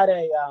ever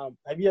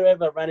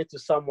ran into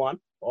someone,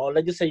 or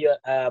let's just say you're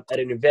at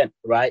an event,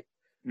 right?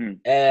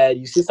 And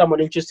you see someone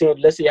interesting,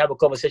 let's say you have a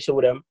conversation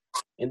with them,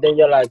 and then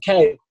you're like,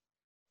 hey,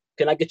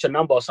 can I get your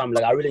number or something?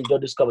 Like, I really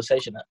enjoyed this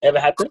conversation. Ever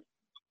happened?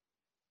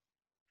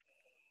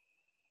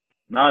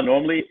 No,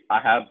 normally I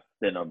have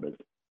their numbers.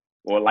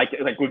 Or like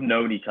we've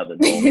known each other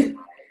normally.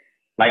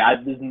 Like I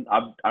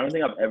don't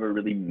think I've ever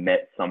really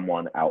met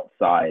someone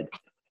outside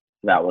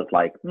that was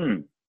like,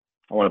 I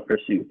want to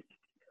pursue.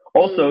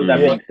 Also, that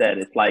being said,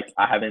 it's like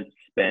I haven't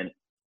spent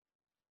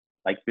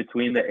like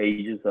between the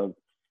ages of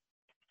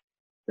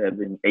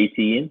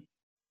 18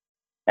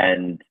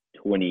 and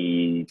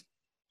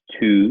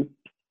 22,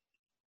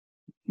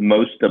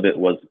 most of it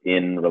was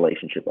in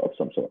relationship of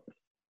some sort.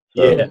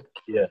 So,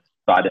 yeah.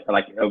 So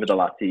like over the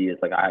last 2 years,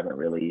 like I haven't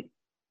really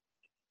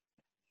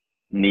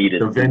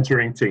needed the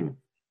venturing thing.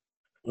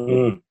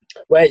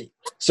 Wait,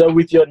 so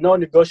with your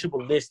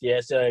non-negotiable list,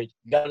 so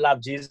you gotta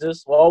love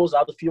Jesus. What was the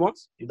other few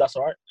ones? If that's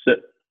all right. So,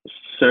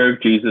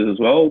 serve Jesus as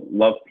well.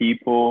 Love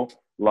people.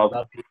 Love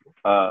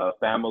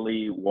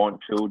family, want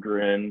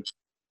children.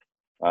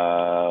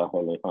 Hold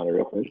on, let me find it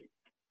real quick.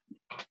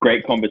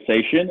 Great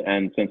conversation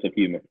and sense of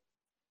humor.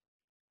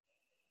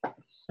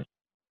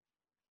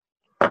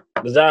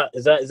 Is that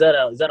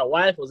a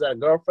wife? Was that a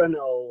girlfriend,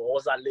 or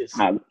was that list?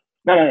 No.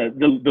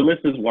 The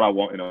list is what I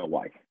want in a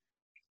wife.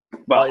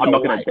 But I'm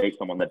not going to date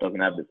someone that doesn't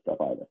have this stuff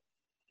either.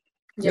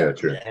 Yeah,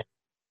 true.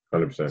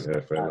 100%.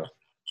 Yeah, fair enough.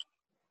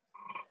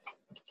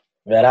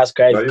 Yeah, that's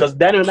crazy. Because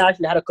Daniel and I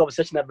actually had a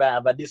conversation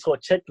about this whole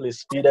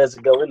checklist a few days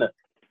ago, innit?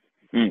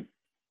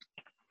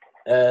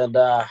 And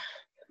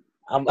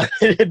I'm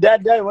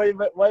that day, why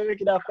are you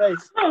making that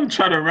face? I'm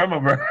trying to remember,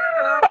 bro.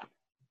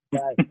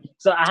 Right.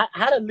 So I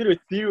had a little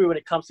theory when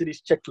it comes to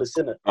these checklists,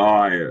 innit?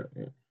 Oh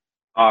yeah.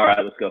 All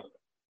right, let's go.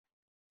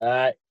 All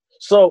right.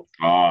 So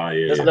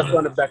let's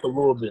run it back a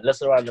little bit.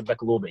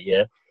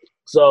 Yeah.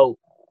 So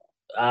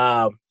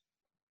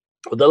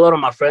with a lot of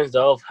my friends, they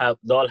all have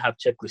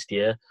checklists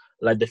here.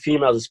 Like the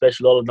females,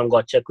 especially, all of them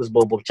got checklists.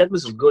 But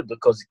checklist is good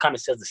because it kind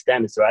of sets the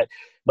standards, right?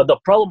 But the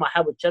problem I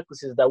have with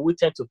checklists is that we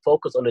tend to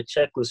focus on the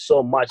checklist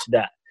so much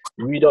that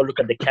we don't look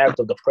at the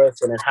character of the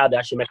person and how they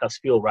actually make us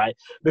feel, right?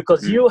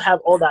 Because you have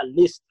all that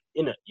list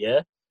in it,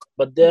 yeah?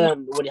 But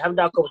then when you have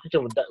that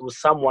conversation with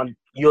someone,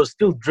 you're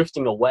still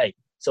drifting away.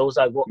 So it's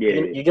like,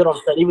 you get what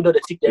I'm saying? Even though they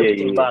tick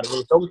everything about it, when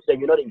you talk to them,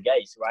 you're not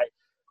engaged, right?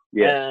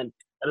 Yeah. And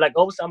like,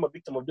 obviously, I'm a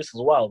victim of this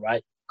as well,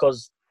 right?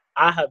 Because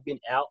I have been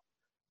out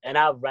and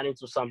I've run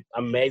into some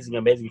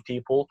amazing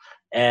people.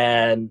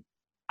 And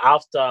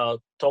after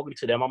talking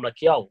to them, I'm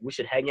like, yo, we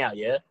should hang out,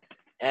 yeah?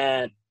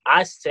 And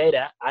I say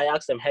that. I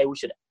asked them, hey, we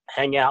should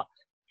hang out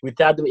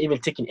without them even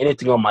taking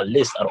anything on my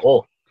list at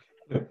all,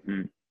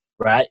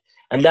 right?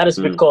 And that is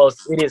because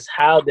it is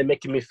how they're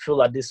making me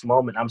feel at this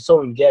moment. I'm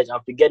so engaged.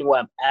 I'm forgetting where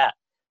I'm at.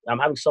 I'm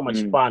having so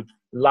much fun,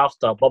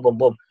 laughter, boom, boom,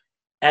 boom.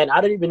 And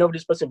I don't even know if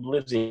this person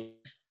believes in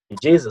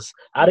Jesus.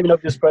 I don't even know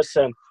if this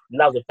person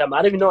loves the family.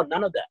 I don't even know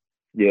none of that.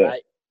 Yeah.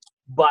 Right?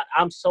 But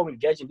I'm so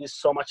engaged in this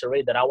so much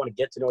already that I want to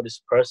get to know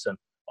this person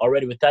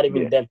already without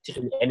even them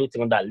taking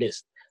anything on that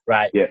list.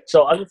 Right. Yeah.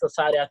 So as a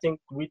society, I think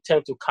we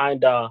tend to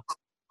kind of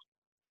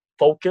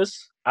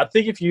focus. I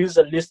think if you use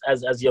a list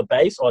as your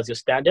base or as your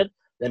standard,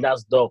 then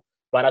that's dope.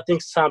 But I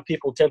think some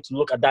people tend to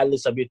look at that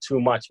list a bit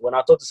too much. When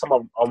I talk to some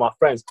of my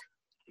friends,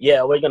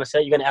 what are you going to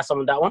say? You're going to ask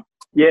someone that one?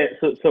 Yeah.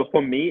 So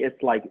for me,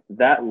 it's like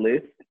that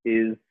list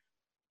is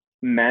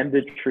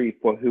mandatory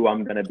for who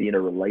I'm going to be in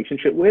a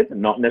relationship with,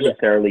 not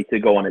necessarily to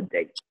go on a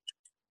date.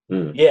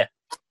 Yeah.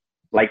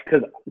 Like,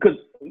 because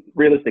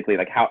realistically,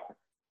 like how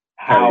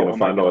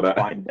am I going to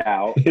find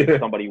out if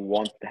somebody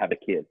wants to have a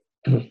kid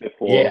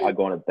before I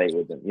go on a date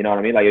with them? You know what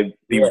I mean? Like, it'd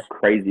be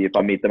crazy if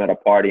I meet them at a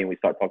party and we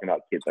start talking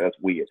about kids. Like, that's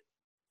weird.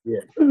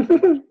 Yeah.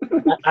 and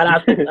I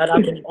think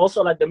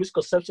also like the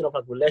misconception of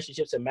like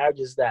relationships and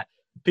marriages that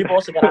people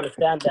also gotta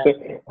understand that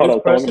Hold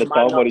on, I'm gonna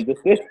tell him what he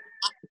just did.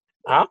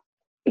 Huh?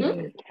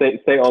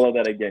 Say all of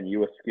that again. You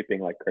were skipping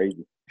like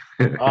crazy.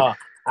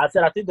 I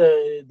said I think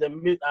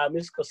the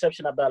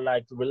misconception about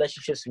like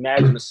relationships,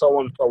 marriage, and so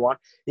on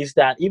is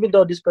that even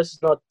though this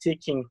person's not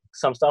taking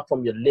some stuff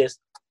from your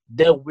list,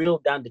 they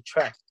will down the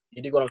track.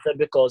 You know what I'm saying?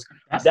 Because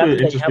that's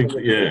interesting.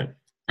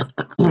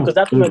 Because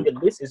that thing on your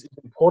list is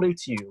important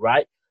to you,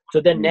 right? So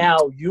then now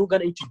you're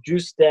gonna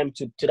introduce them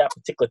to that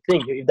particular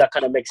thing, if that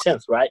kind of makes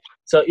sense, right?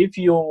 So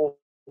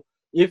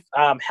if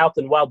health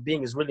and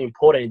well-being is really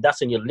important, and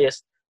that's in your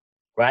list,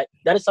 right?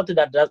 That is something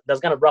that's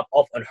gonna rub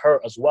off on her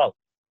as well,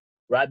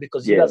 right?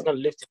 Because you guys are gonna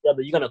live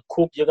together, you're gonna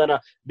cook, you're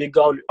gonna be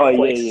going for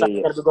exercise,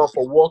 you're gonna be going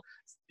for walk.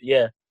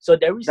 Yeah. So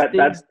there is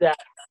things that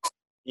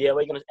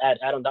we're gonna add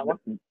on that one.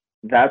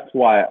 That's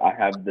why I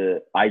have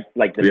the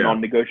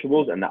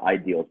non-negotiables and the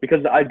ideals,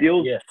 because the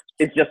ideals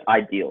it's just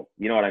ideal.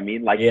 You know what I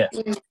mean? Like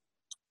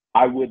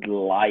I would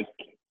like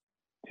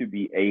to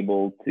be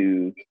able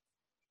to,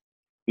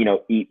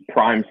 eat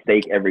prime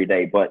steak every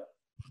day, but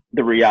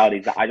the reality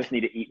is that I just need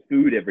to eat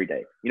food every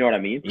day. You know what I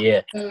mean? Yeah.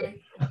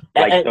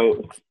 Like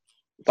so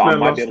I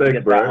might be able to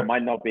get that. I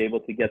might not be able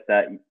to get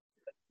that,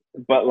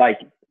 but like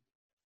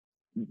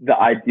the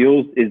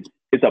ideals is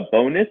a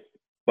bonus,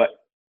 but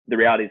the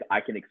reality is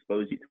I can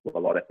expose you to a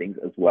lot of things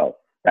as well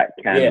that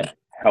can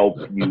help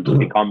you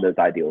become those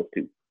ideals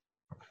too.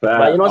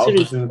 But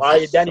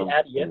Danny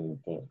add real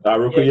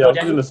quick, I was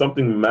listening to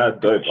something mad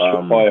dope.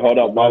 Hold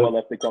up, Mama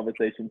left the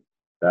conversation.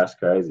 That's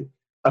crazy.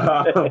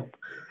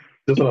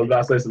 Just what I was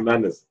about to say, some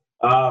madness.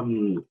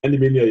 Andy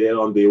Mineo,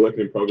 on the Work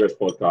in Progress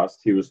podcast,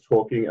 he was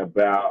talking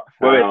about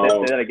how... Wait,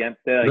 say that again.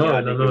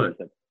 No.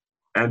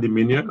 Andy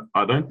Mineo,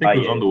 I don't think he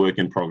was on the Work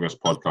in Progress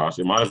podcast.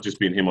 It might have just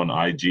been him on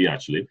IG,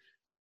 actually.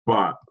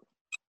 But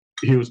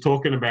he was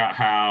talking about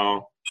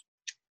how,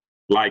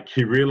 like,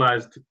 he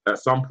realized at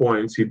some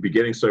points he'd be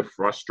getting so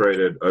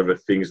frustrated over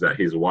things that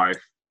his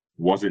wife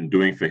wasn't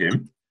doing for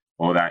him,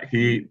 or that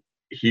he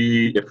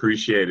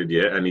appreciated,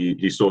 and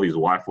he saw his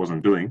wife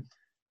wasn't doing.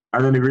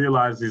 And then he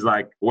realized, he's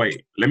like,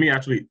 wait, let me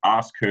actually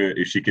ask her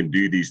if she can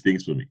do these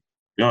things for me.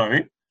 You know what I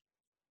mean?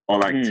 Or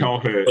like tell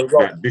her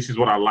that this is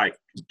what I like.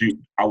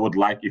 I would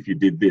like if you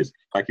did this.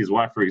 Like his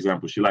wife, for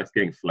example, she likes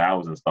getting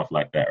flowers and stuff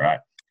like that, right?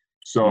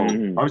 So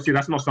obviously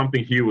that's not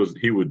something he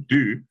would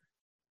do,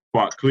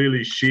 but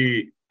clearly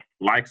she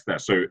likes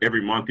that. So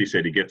every month he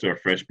said he gets her a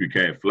fresh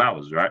bouquet of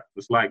flowers, right?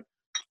 It's like,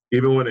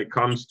 even when it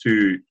comes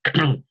to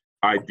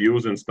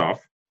ideals and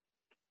stuff,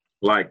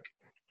 like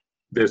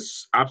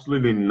there's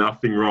absolutely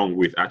nothing wrong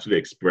with actually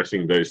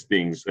expressing those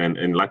things,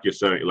 and like you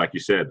said,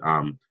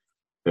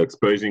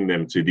 exposing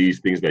them to these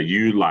things that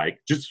you like,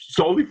 just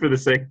solely for the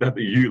sake that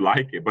you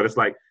like it. But it's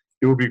like,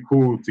 it would be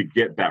cool to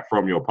get that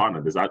from your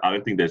partner. I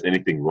don't think there's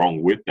anything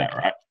wrong with that,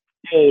 right?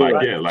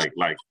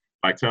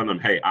 Like telling them,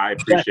 hey, I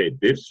appreciate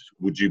this.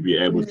 Would you be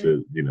able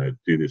to,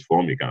 do this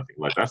for me, kind of thing?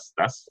 Like that's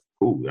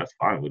cool. That's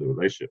fine with a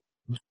relationship.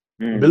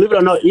 Believe it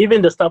or not,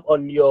 even the stuff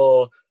on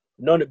your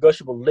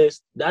non-negotiable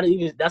list, that's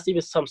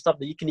even some stuff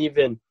that you can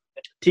even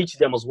teach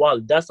them as well.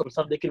 That's some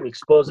stuff they can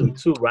expose them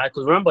to, right?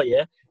 Because remember,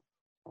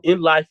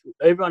 in life,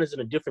 everyone is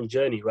in a different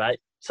journey, right?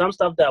 Some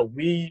stuff that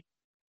we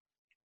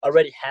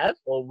already have,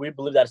 or we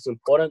believe that's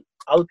important,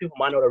 other people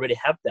might not already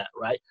have that,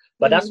 right?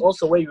 But that's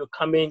also where you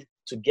come in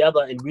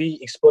together and we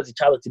expose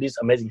each other to these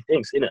amazing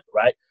things in it,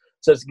 right?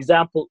 So, as an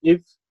example, if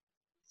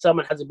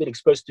someone hasn't been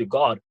exposed to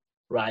God,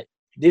 right,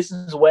 this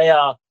is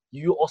where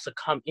you also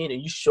come in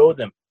and you show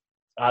them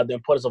the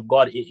importance of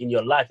God in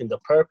your life and the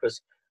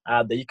purpose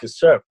that you can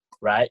serve,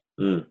 right?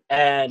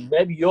 And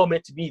maybe you're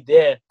meant to be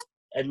there,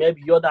 and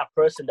maybe you're that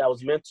person that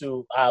was meant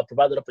to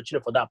provide an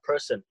opportunity for that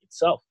person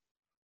itself.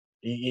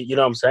 You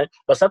know what I'm saying?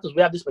 But sometimes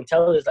we have this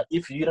mentality is that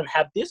if you don't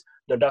have this,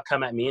 then don't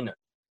come at me in it,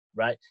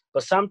 right?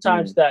 But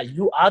sometimes that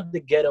you are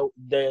the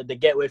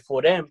gateway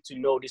for them to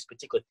know this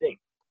particular thing.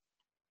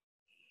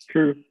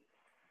 True.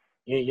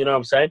 You know what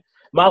I'm saying?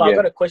 Mal, I've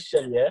got a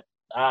question here.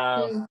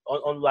 You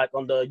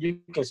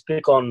can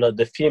speak on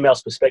the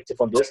female's perspective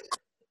on this.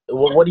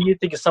 What do you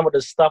think is some of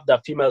the stuff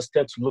that females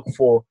tend to look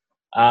for,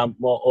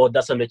 or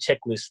that's on the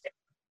checklist?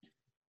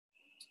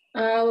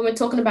 When we're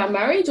talking about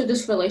marriage or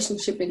just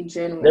relationship in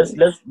general?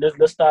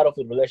 Let's start off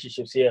with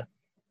relationships here.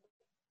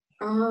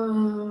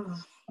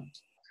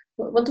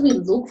 What do we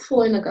look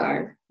for in a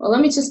guy? Well, let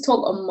me just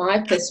talk on my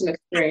personal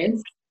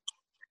experience.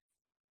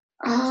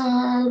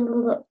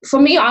 For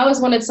me, I always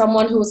wanted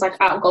someone who was like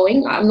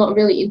outgoing. I'm not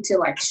really into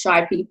like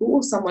shy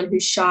people. Someone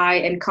who's shy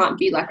and can't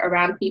be like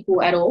around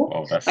people at all.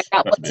 Oh, that's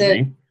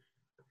mean.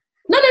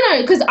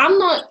 No, because I'm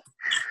not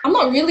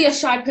really a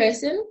shy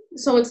person.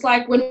 So it's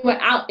like when we're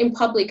out in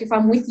public, if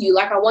I'm with you,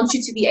 like I want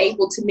you to be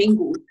able to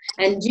mingle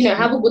and,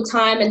 have a good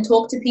time and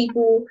talk to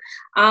people.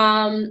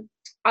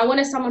 I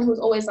wanted someone who's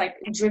always like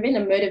driven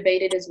and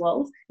motivated as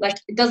well. Like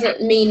it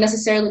doesn't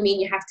necessarily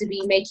mean you have to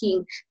be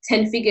making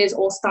 10 figures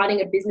or starting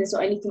a business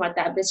or anything like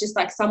that. But it's just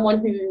like someone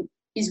who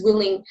is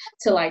willing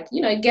to like,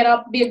 get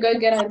up, be a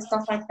go-getter and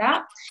stuff like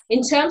that.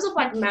 In terms of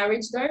like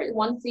marriage though,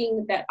 one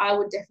thing that I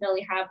would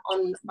definitely have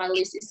on my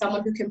list is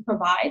someone who can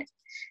provide.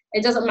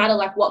 It doesn't matter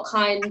like what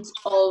kind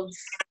of,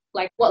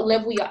 like what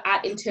level you're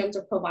at in terms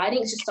of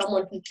providing. It's just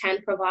someone who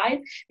can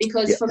provide.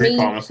 Because for me,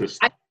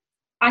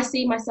 I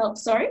see myself,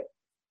 sorry?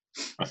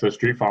 I said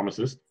street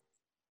pharmacist.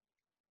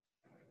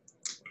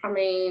 I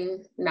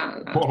mean,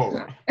 no.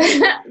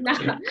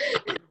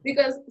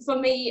 Because for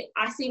me,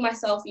 I see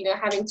myself,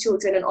 having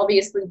children, and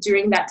obviously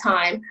during that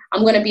time,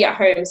 I'm going to be at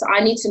home. So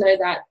I need to know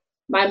that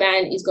my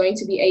man is going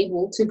to be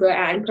able to go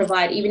out and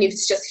provide, even if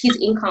it's just his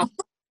income,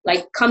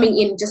 like coming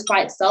in just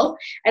by itself.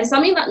 And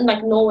something that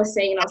like Noor was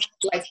saying, and I was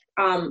like,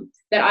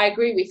 that I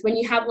agree with, when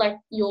you have like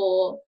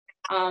your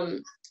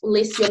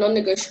list, your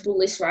non-negotiable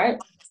list, right?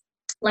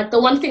 Like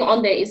the one thing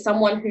on there is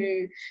someone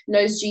who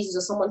knows Jesus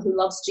or someone who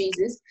loves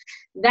Jesus.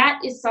 That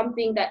is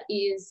something that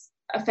is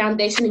a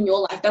foundation in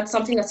your life. That's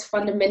something that's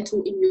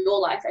fundamental in your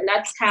life. And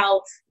that's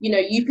how,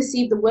 you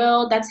perceive the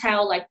world. That's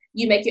how like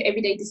you make your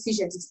everyday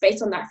decisions. It's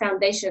based on that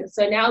foundation.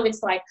 So now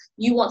it's like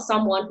you want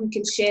someone who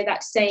can share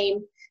that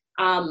same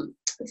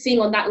thing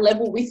on that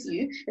level with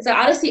you. It's like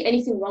I don't see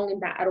anything wrong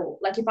in that at all.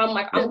 Like if I'm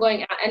like, I'm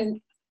going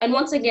out and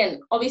once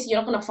again, obviously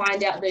you're not going to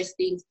find out those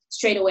things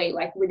straight away,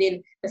 like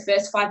within the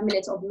first 5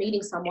 minutes of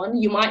meeting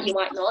someone. You might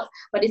not.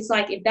 But it's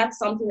like, if that's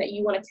something that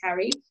you want to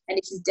carry and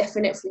it is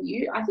definite for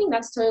you, I think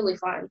that's totally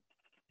fine.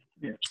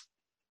 Yeah.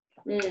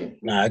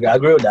 No, I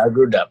agree with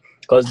that.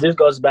 Because this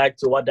goes back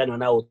to what Daniel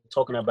and I were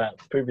talking about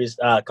previous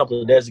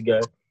couple of days ago.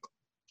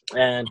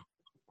 And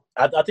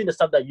I think the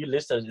stuff that you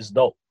listed is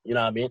dope. You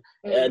know what I mean?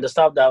 And the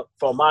stuff that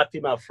for my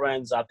female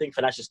friends, I think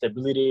financial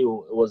stability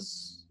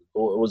was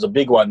a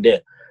big one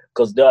there.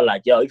 Because they're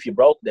like, yo, if you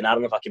broke, then I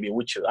don't know if I can be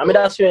with you. I mean,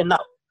 that's fair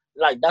enough.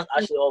 Like, that's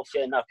actually all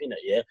fair enough,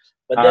 yeah?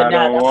 But then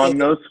I don't want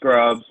no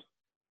scrubs.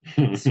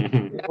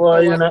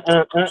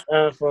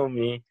 Well, for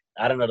me.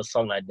 I don't know the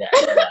song like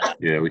that.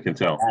 Yeah, we can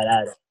tell.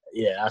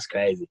 Yeah, that's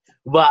crazy.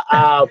 But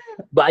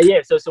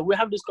yeah, so we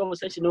have this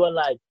conversation where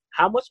like,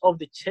 how much of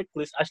the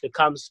checklist actually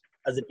comes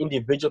as an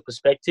individual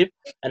perspective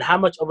and how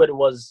much of it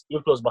was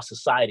influenced by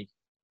society,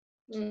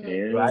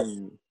 right?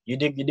 You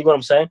dig what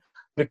I'm saying?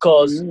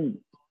 Because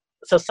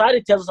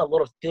society tells us a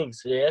lot of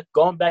things, yeah?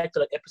 Going back to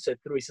like episode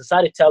 3,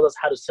 society tells us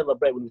how to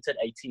celebrate when we turn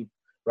 18,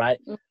 right?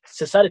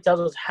 Society tells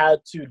us how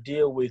to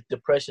deal with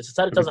depression.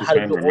 Society tells us how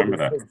to do all these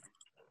things.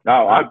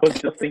 No, I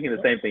was just thinking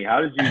the same thing.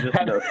 How did you just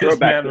throw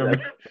back to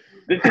that?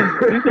 This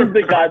is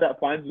the guy that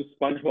finds the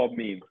SpongeBob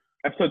meme.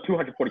 Episode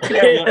 242.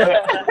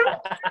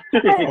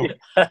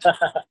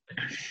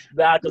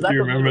 Nah, because I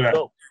remember that.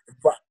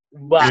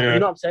 But you know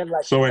what I'm saying?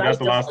 Like, so wait, that's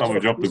the last time we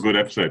dropped a good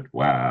episode.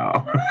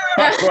 Wow.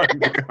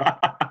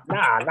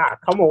 Nah.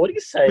 Come on, what are you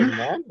saying,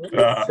 man? What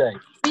are you saying?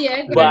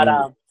 Yeah.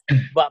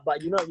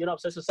 But you know what I'm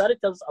saying? Society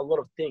tells us a lot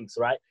of things,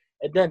 right?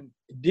 And then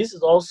this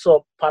is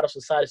also part of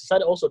society.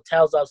 Society also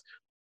tells us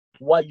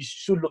what you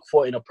should look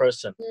for in a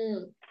person.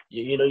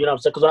 You know what I'm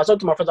saying? Because when I talked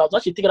to my friends, I was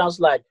actually thinking, I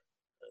was like,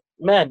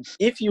 man,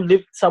 if you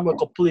lived somewhere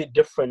completely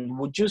different,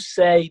 would you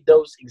say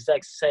those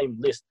exact same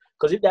list?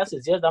 Because if that's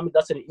yes, that means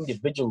that's an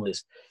individual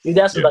list. If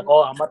that's like,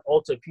 oh, I might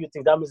alter a few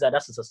things, that means that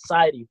that's a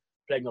society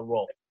playing a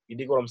role. You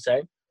dig what I'm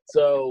saying?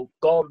 So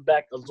going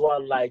back as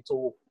well, like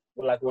to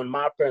like when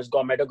my parents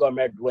got married, they got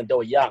married when they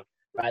were young,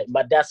 right?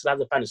 My dad still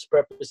hasn't found his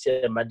purpose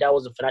yet. My dad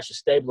wasn't financially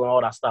stable and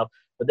all that stuff.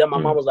 But then my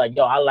mom was like,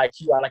 yo, I like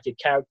you, I like your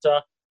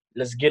character,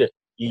 let's get it.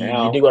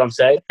 You dig what I'm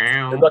saying?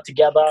 They got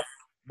together,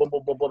 boom,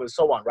 boom, boom, boom, and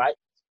so on, right?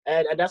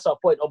 And that's our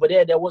point. Over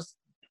there was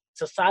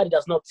society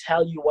does not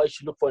tell you what you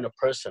should look for in a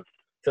person.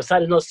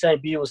 Society is not saying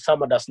be with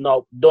someone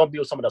don't be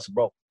with someone that's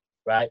broke,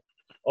 right?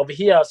 Over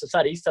here,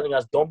 society is telling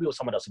us don't be with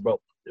someone that's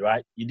broke,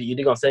 right? You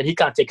dig what I'm saying? He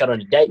can't take out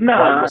on a date.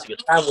 Nah. Most of your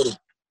time with him.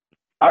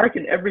 I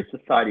reckon every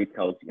society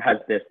has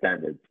their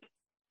standards.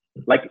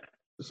 Like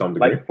to some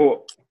degree. Like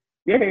for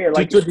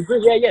like to a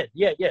degree,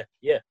 yeah.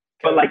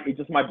 But like it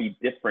just might be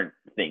different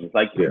things.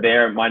 Like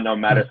there might not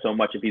matter so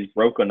much if he's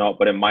broke or not,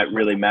 but it might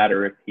really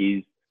matter if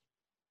he's,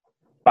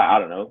 I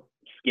don't know,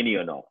 skinny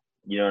or not.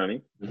 You know what I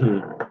mean?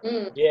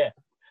 Yeah,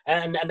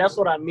 and that's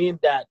what I mean.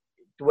 That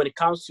when it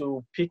comes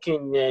to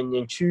picking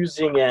and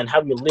choosing and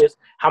having a list,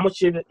 how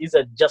much of it is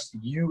it just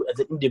you as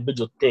an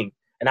individual thing,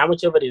 and how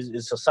much of it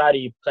is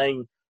society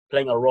playing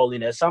a role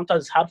in it?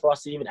 Sometimes it's hard for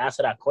us to even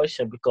answer that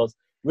question because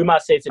we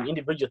might say it's an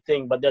individual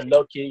thing, but then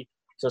low-key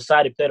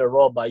society played a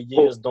role, but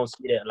you just don't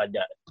see it like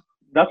that.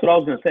 That's what I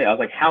was gonna say. I was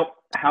like,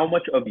 how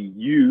much of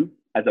you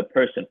as a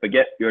person,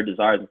 forget your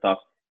desires and stuff,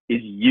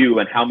 is you,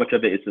 and how much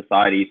of it is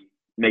society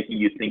making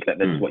you think that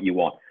this is what you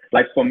want?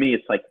 Like for me,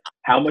 it's like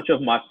how much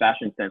of my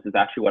fashion sense is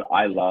actually what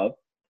I love,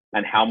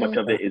 and how much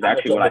of it is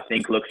actually what I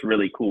think looks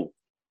really cool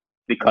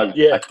because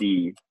I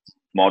see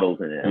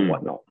models in it and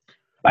whatnot.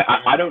 Like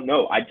I don't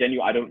know. I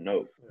don't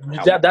know.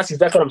 That's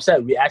exactly what I'm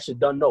saying. We actually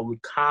don't know. We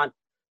can't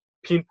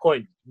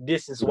pinpoint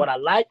this is what I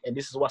like and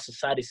this is what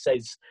society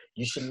says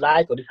you should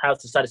like, or this is how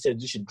society says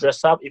you should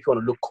dress up if you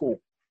want to look cool.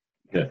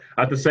 Yeah.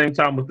 At the same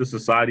time, with the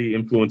society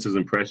influences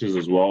and pressures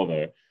as well,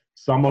 though,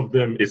 some of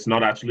them, it's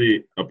not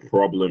actually a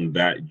problem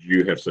that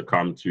you have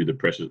succumbed to the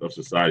pressures of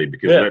society.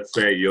 Because let's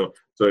say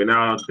so in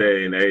our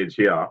day and age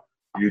here,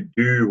 you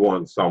do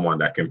want someone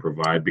that can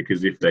provide,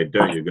 because if they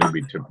don't, you're going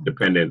to be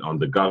dependent on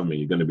the government.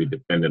 You're going to be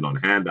dependent on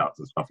handouts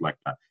and stuff like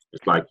that.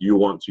 It's like you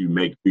want to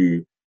make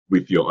do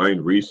with your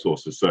own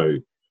resources. So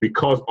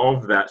because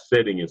of that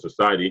setting in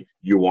society,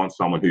 you want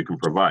someone who can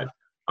provide.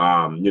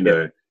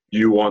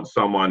 You want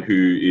someone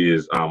who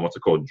is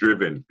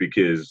driven,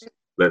 because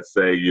let's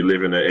say you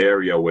live in an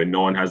area where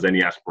no one has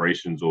any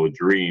aspirations or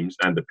dreams,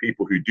 and the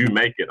people who do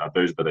make it are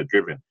those that are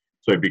driven.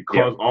 So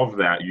because of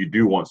that, you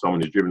do want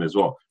someone who's driven as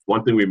well.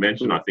 One thing we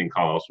mentioned, I think,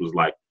 Carlos, was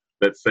like,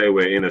 let's say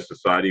we're in a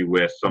society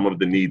where some of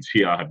the needs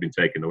here have been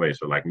taken away.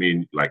 So like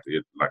me, like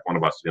one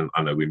of us,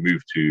 I know we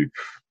moved to,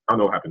 I don't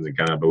know what happens in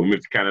Canada, but we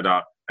moved to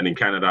Canada, and in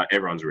Canada,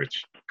 everyone's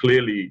rich.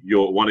 Clearly,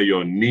 one of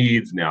your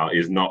needs now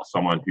is not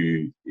someone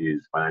who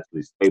is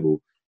financially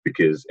stable,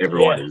 because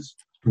everyone is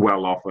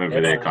well off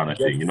over there kind of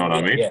thing. You know what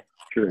I mean? Yeah.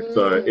 Sure.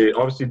 So it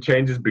obviously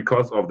changes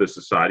because of the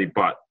society,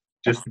 but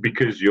just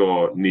because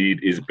your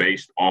need is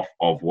based off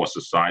of what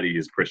society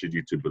has pressured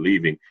you to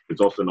believing,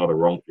 it's also not a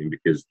wrong thing,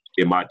 because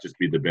it might just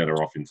be the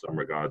better off in some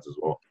regards as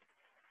well.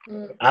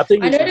 I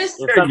think I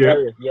noticed.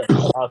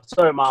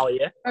 Sorry, Molly.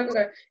 Yeah.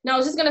 Okay. No, I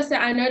was just gonna say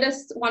I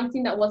noticed one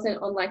thing that wasn't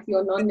on like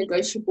your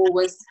non-negotiable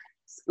was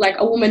like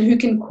a woman who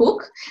can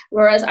cook,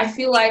 whereas I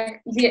feel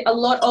like a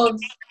lot of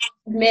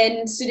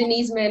men,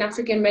 Sudanese men,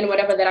 African men,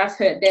 whatever that I've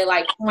heard, they're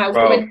like my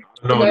woman.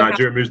 No,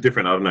 Nigeria moves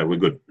different. I don't know. We're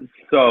good.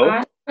 So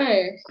I don't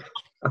know.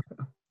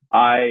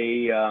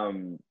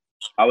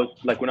 I was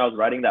like, when I was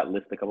writing that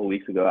list a couple of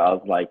weeks ago, I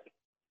was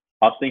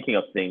thinking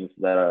of things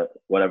that are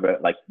whatever,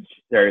 like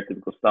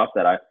stereotypical stuff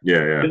that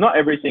because not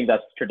everything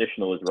that's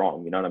traditional is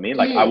wrong. You know what I mean?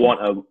 Like I want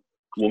a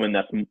woman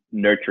that's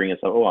nurturing and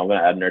stuff. Oh, I'm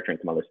gonna add nurturing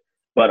to my list.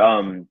 But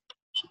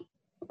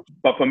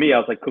for me, I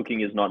was like,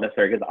 cooking is not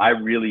necessary, because I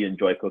really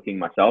enjoy cooking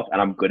myself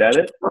and I'm good at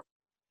it.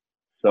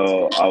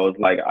 So I was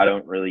like, I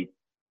don't really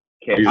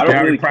care. I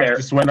don't really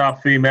practice when our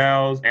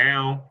females.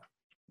 I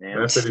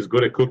said he's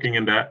good at cooking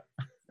and that.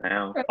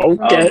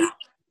 Okay.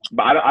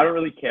 But I don't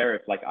really care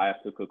if like I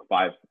have to cook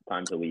 5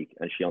 times a week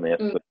and she only has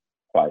to cook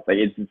twice. Like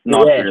it's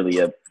not really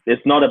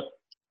it's not a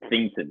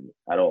thing to me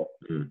at all.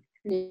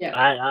 Yeah,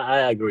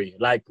 I agree.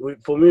 Like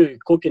for me,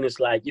 cooking is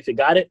like, if you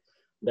got it,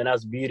 then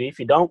that's beauty. If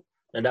you don't,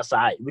 then that's all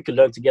right. We can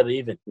learn together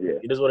even. Yeah.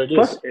 It is what it is.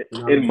 Plus,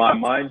 in my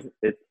mind,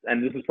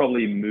 and this is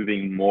probably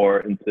moving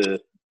more into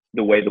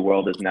the way the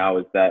world is now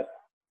is that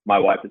my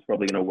wife is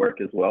probably going to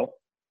work as well,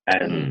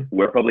 and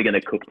we're probably going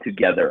to cook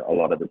together a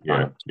lot of the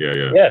time.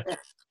 Yeah.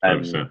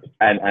 And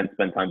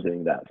spend time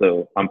doing that.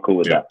 So I'm cool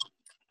with that.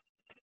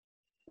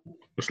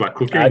 It's like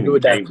cooking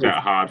ain't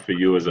that hard for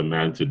you as a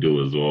man to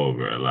do as well,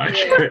 bro. Like,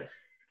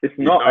 it's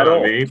not at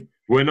all. I mean,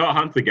 we're not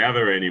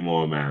hunter-gatherer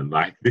anymore, man.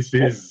 Like, this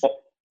is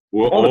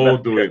we're all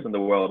doing in the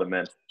world of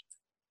men.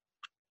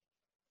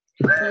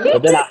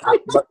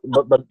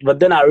 But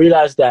then I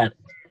realized that,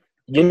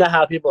 you know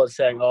how people are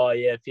saying, oh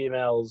yeah,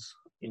 females,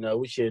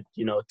 we should,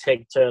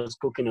 take turns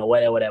cooking or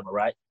whatever,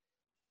 right?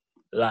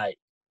 Like,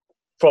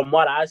 from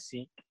what I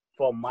see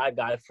from my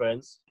guy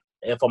friends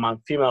and from my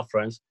female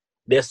friends,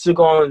 they're still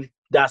going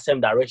that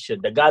same direction.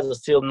 The guys are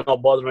still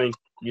not bothered with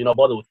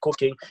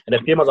cooking, and the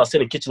females are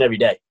still in the kitchen every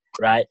day,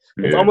 right?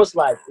 It's almost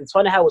like, it's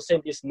funny how we're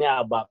saying this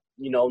now, but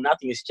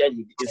nothing is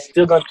changing. It's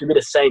still going to be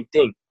the same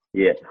thing.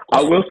 Yeah,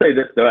 I will say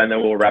this though, and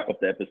then we'll wrap up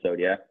the episode.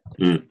 Yeah,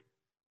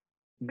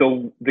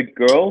 the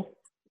girls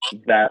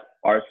that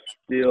are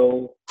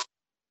still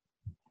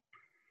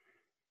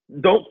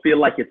don't feel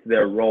like it's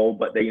their role,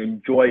 but they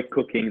enjoy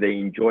cooking, they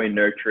enjoy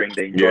nurturing,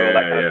 they enjoy all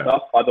that kind of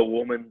stuff, are the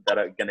women that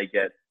are gonna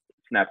get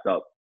snapped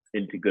up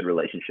into good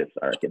relationships,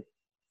 I reckon.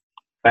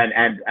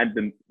 And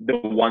the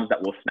ones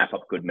that will snap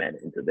up good men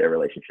into their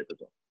relationship as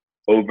well.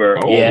 Over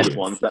all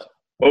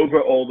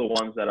the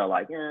ones that are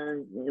like,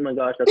 oh my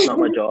gosh, that's not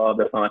my job.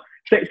 That's not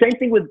my... Same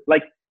thing with,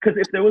 like, because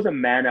if there was a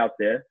man out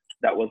there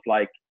that was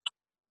like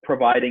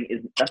providing,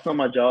 that's not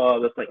my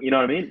job. That's like, you know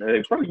what I mean?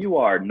 Like, bro, you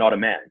are not a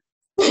man,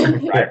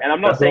 right? And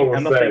I'm not saying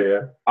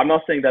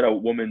that a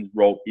woman's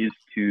role is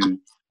to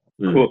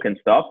cook and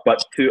stuff,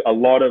 but to a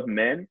lot of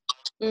men,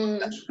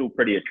 that's still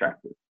pretty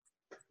attractive.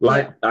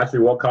 Like, actually,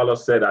 what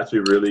Carlos said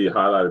actually really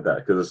highlighted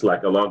that, because it's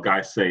like a lot of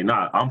guys say,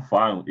 nah, I'm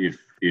fine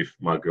if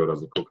my girl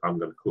doesn't cook, I'm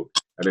going to cook.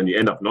 And then you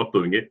end up not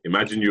doing it.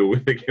 Imagine you're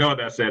with a girl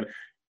that said,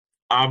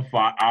 I'm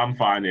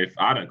fine if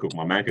I don't cook,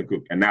 my man can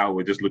cook. And now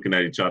we're just looking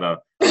at each other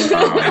like,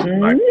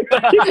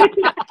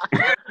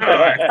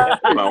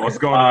 what's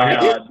going on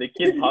here? The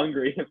kid's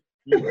hungry.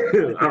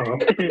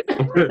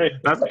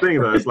 That's the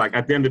thing, though. It's like,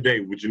 at the end of the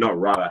day, would you not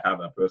rather have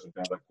that person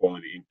have that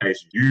quality in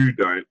case you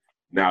don't?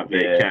 Now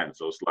they can.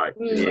 So it's like,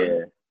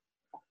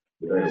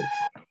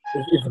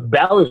 it's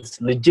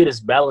balance. Legit, it's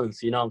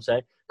balance. You know what I'm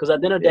saying? Because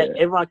at the end of the day,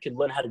 everyone can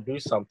learn how to do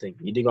something.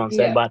 You dig what I'm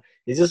saying? But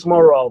it's just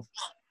more of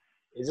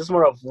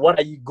what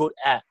are you good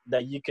at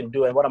that you can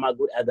do, and what am I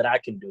good at that I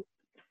can do?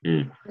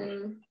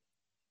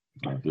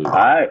 All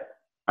right,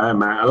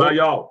 man. I love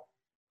y'all.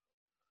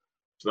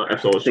 It's not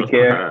episode. It's just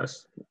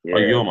podcast.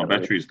 Oh, my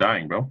battery's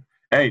dying, bro.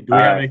 Hey, do we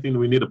have anything that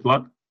we need to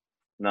plug?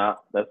 Nah,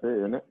 that's it,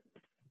 isn't it?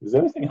 Is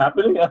anything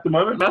happening at the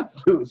moment, man?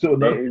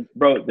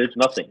 Bro, there's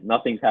nothing.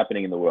 Nothing's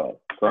happening in the world.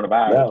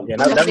 Coronavirus.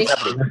 Nothing's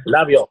happening.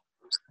 Love you.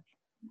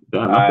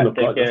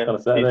 Take care.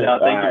 Thank you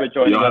for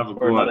joining us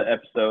for another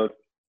episode.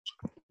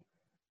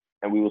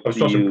 And we will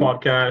see you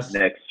podcast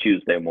next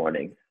Tuesday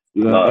morning.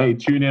 Hey,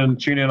 tune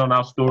in on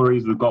our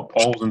stories. We've got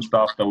polls and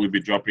stuff that we'll be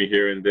dropping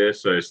here and there,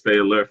 so stay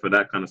alert for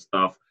that kind of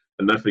stuff.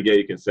 And don't forget,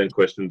 you can send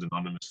questions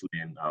anonymously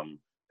and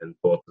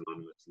thoughts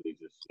anonymously.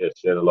 Just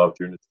share the love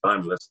during this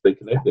time. Let's stay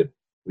connected.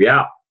 We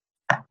out.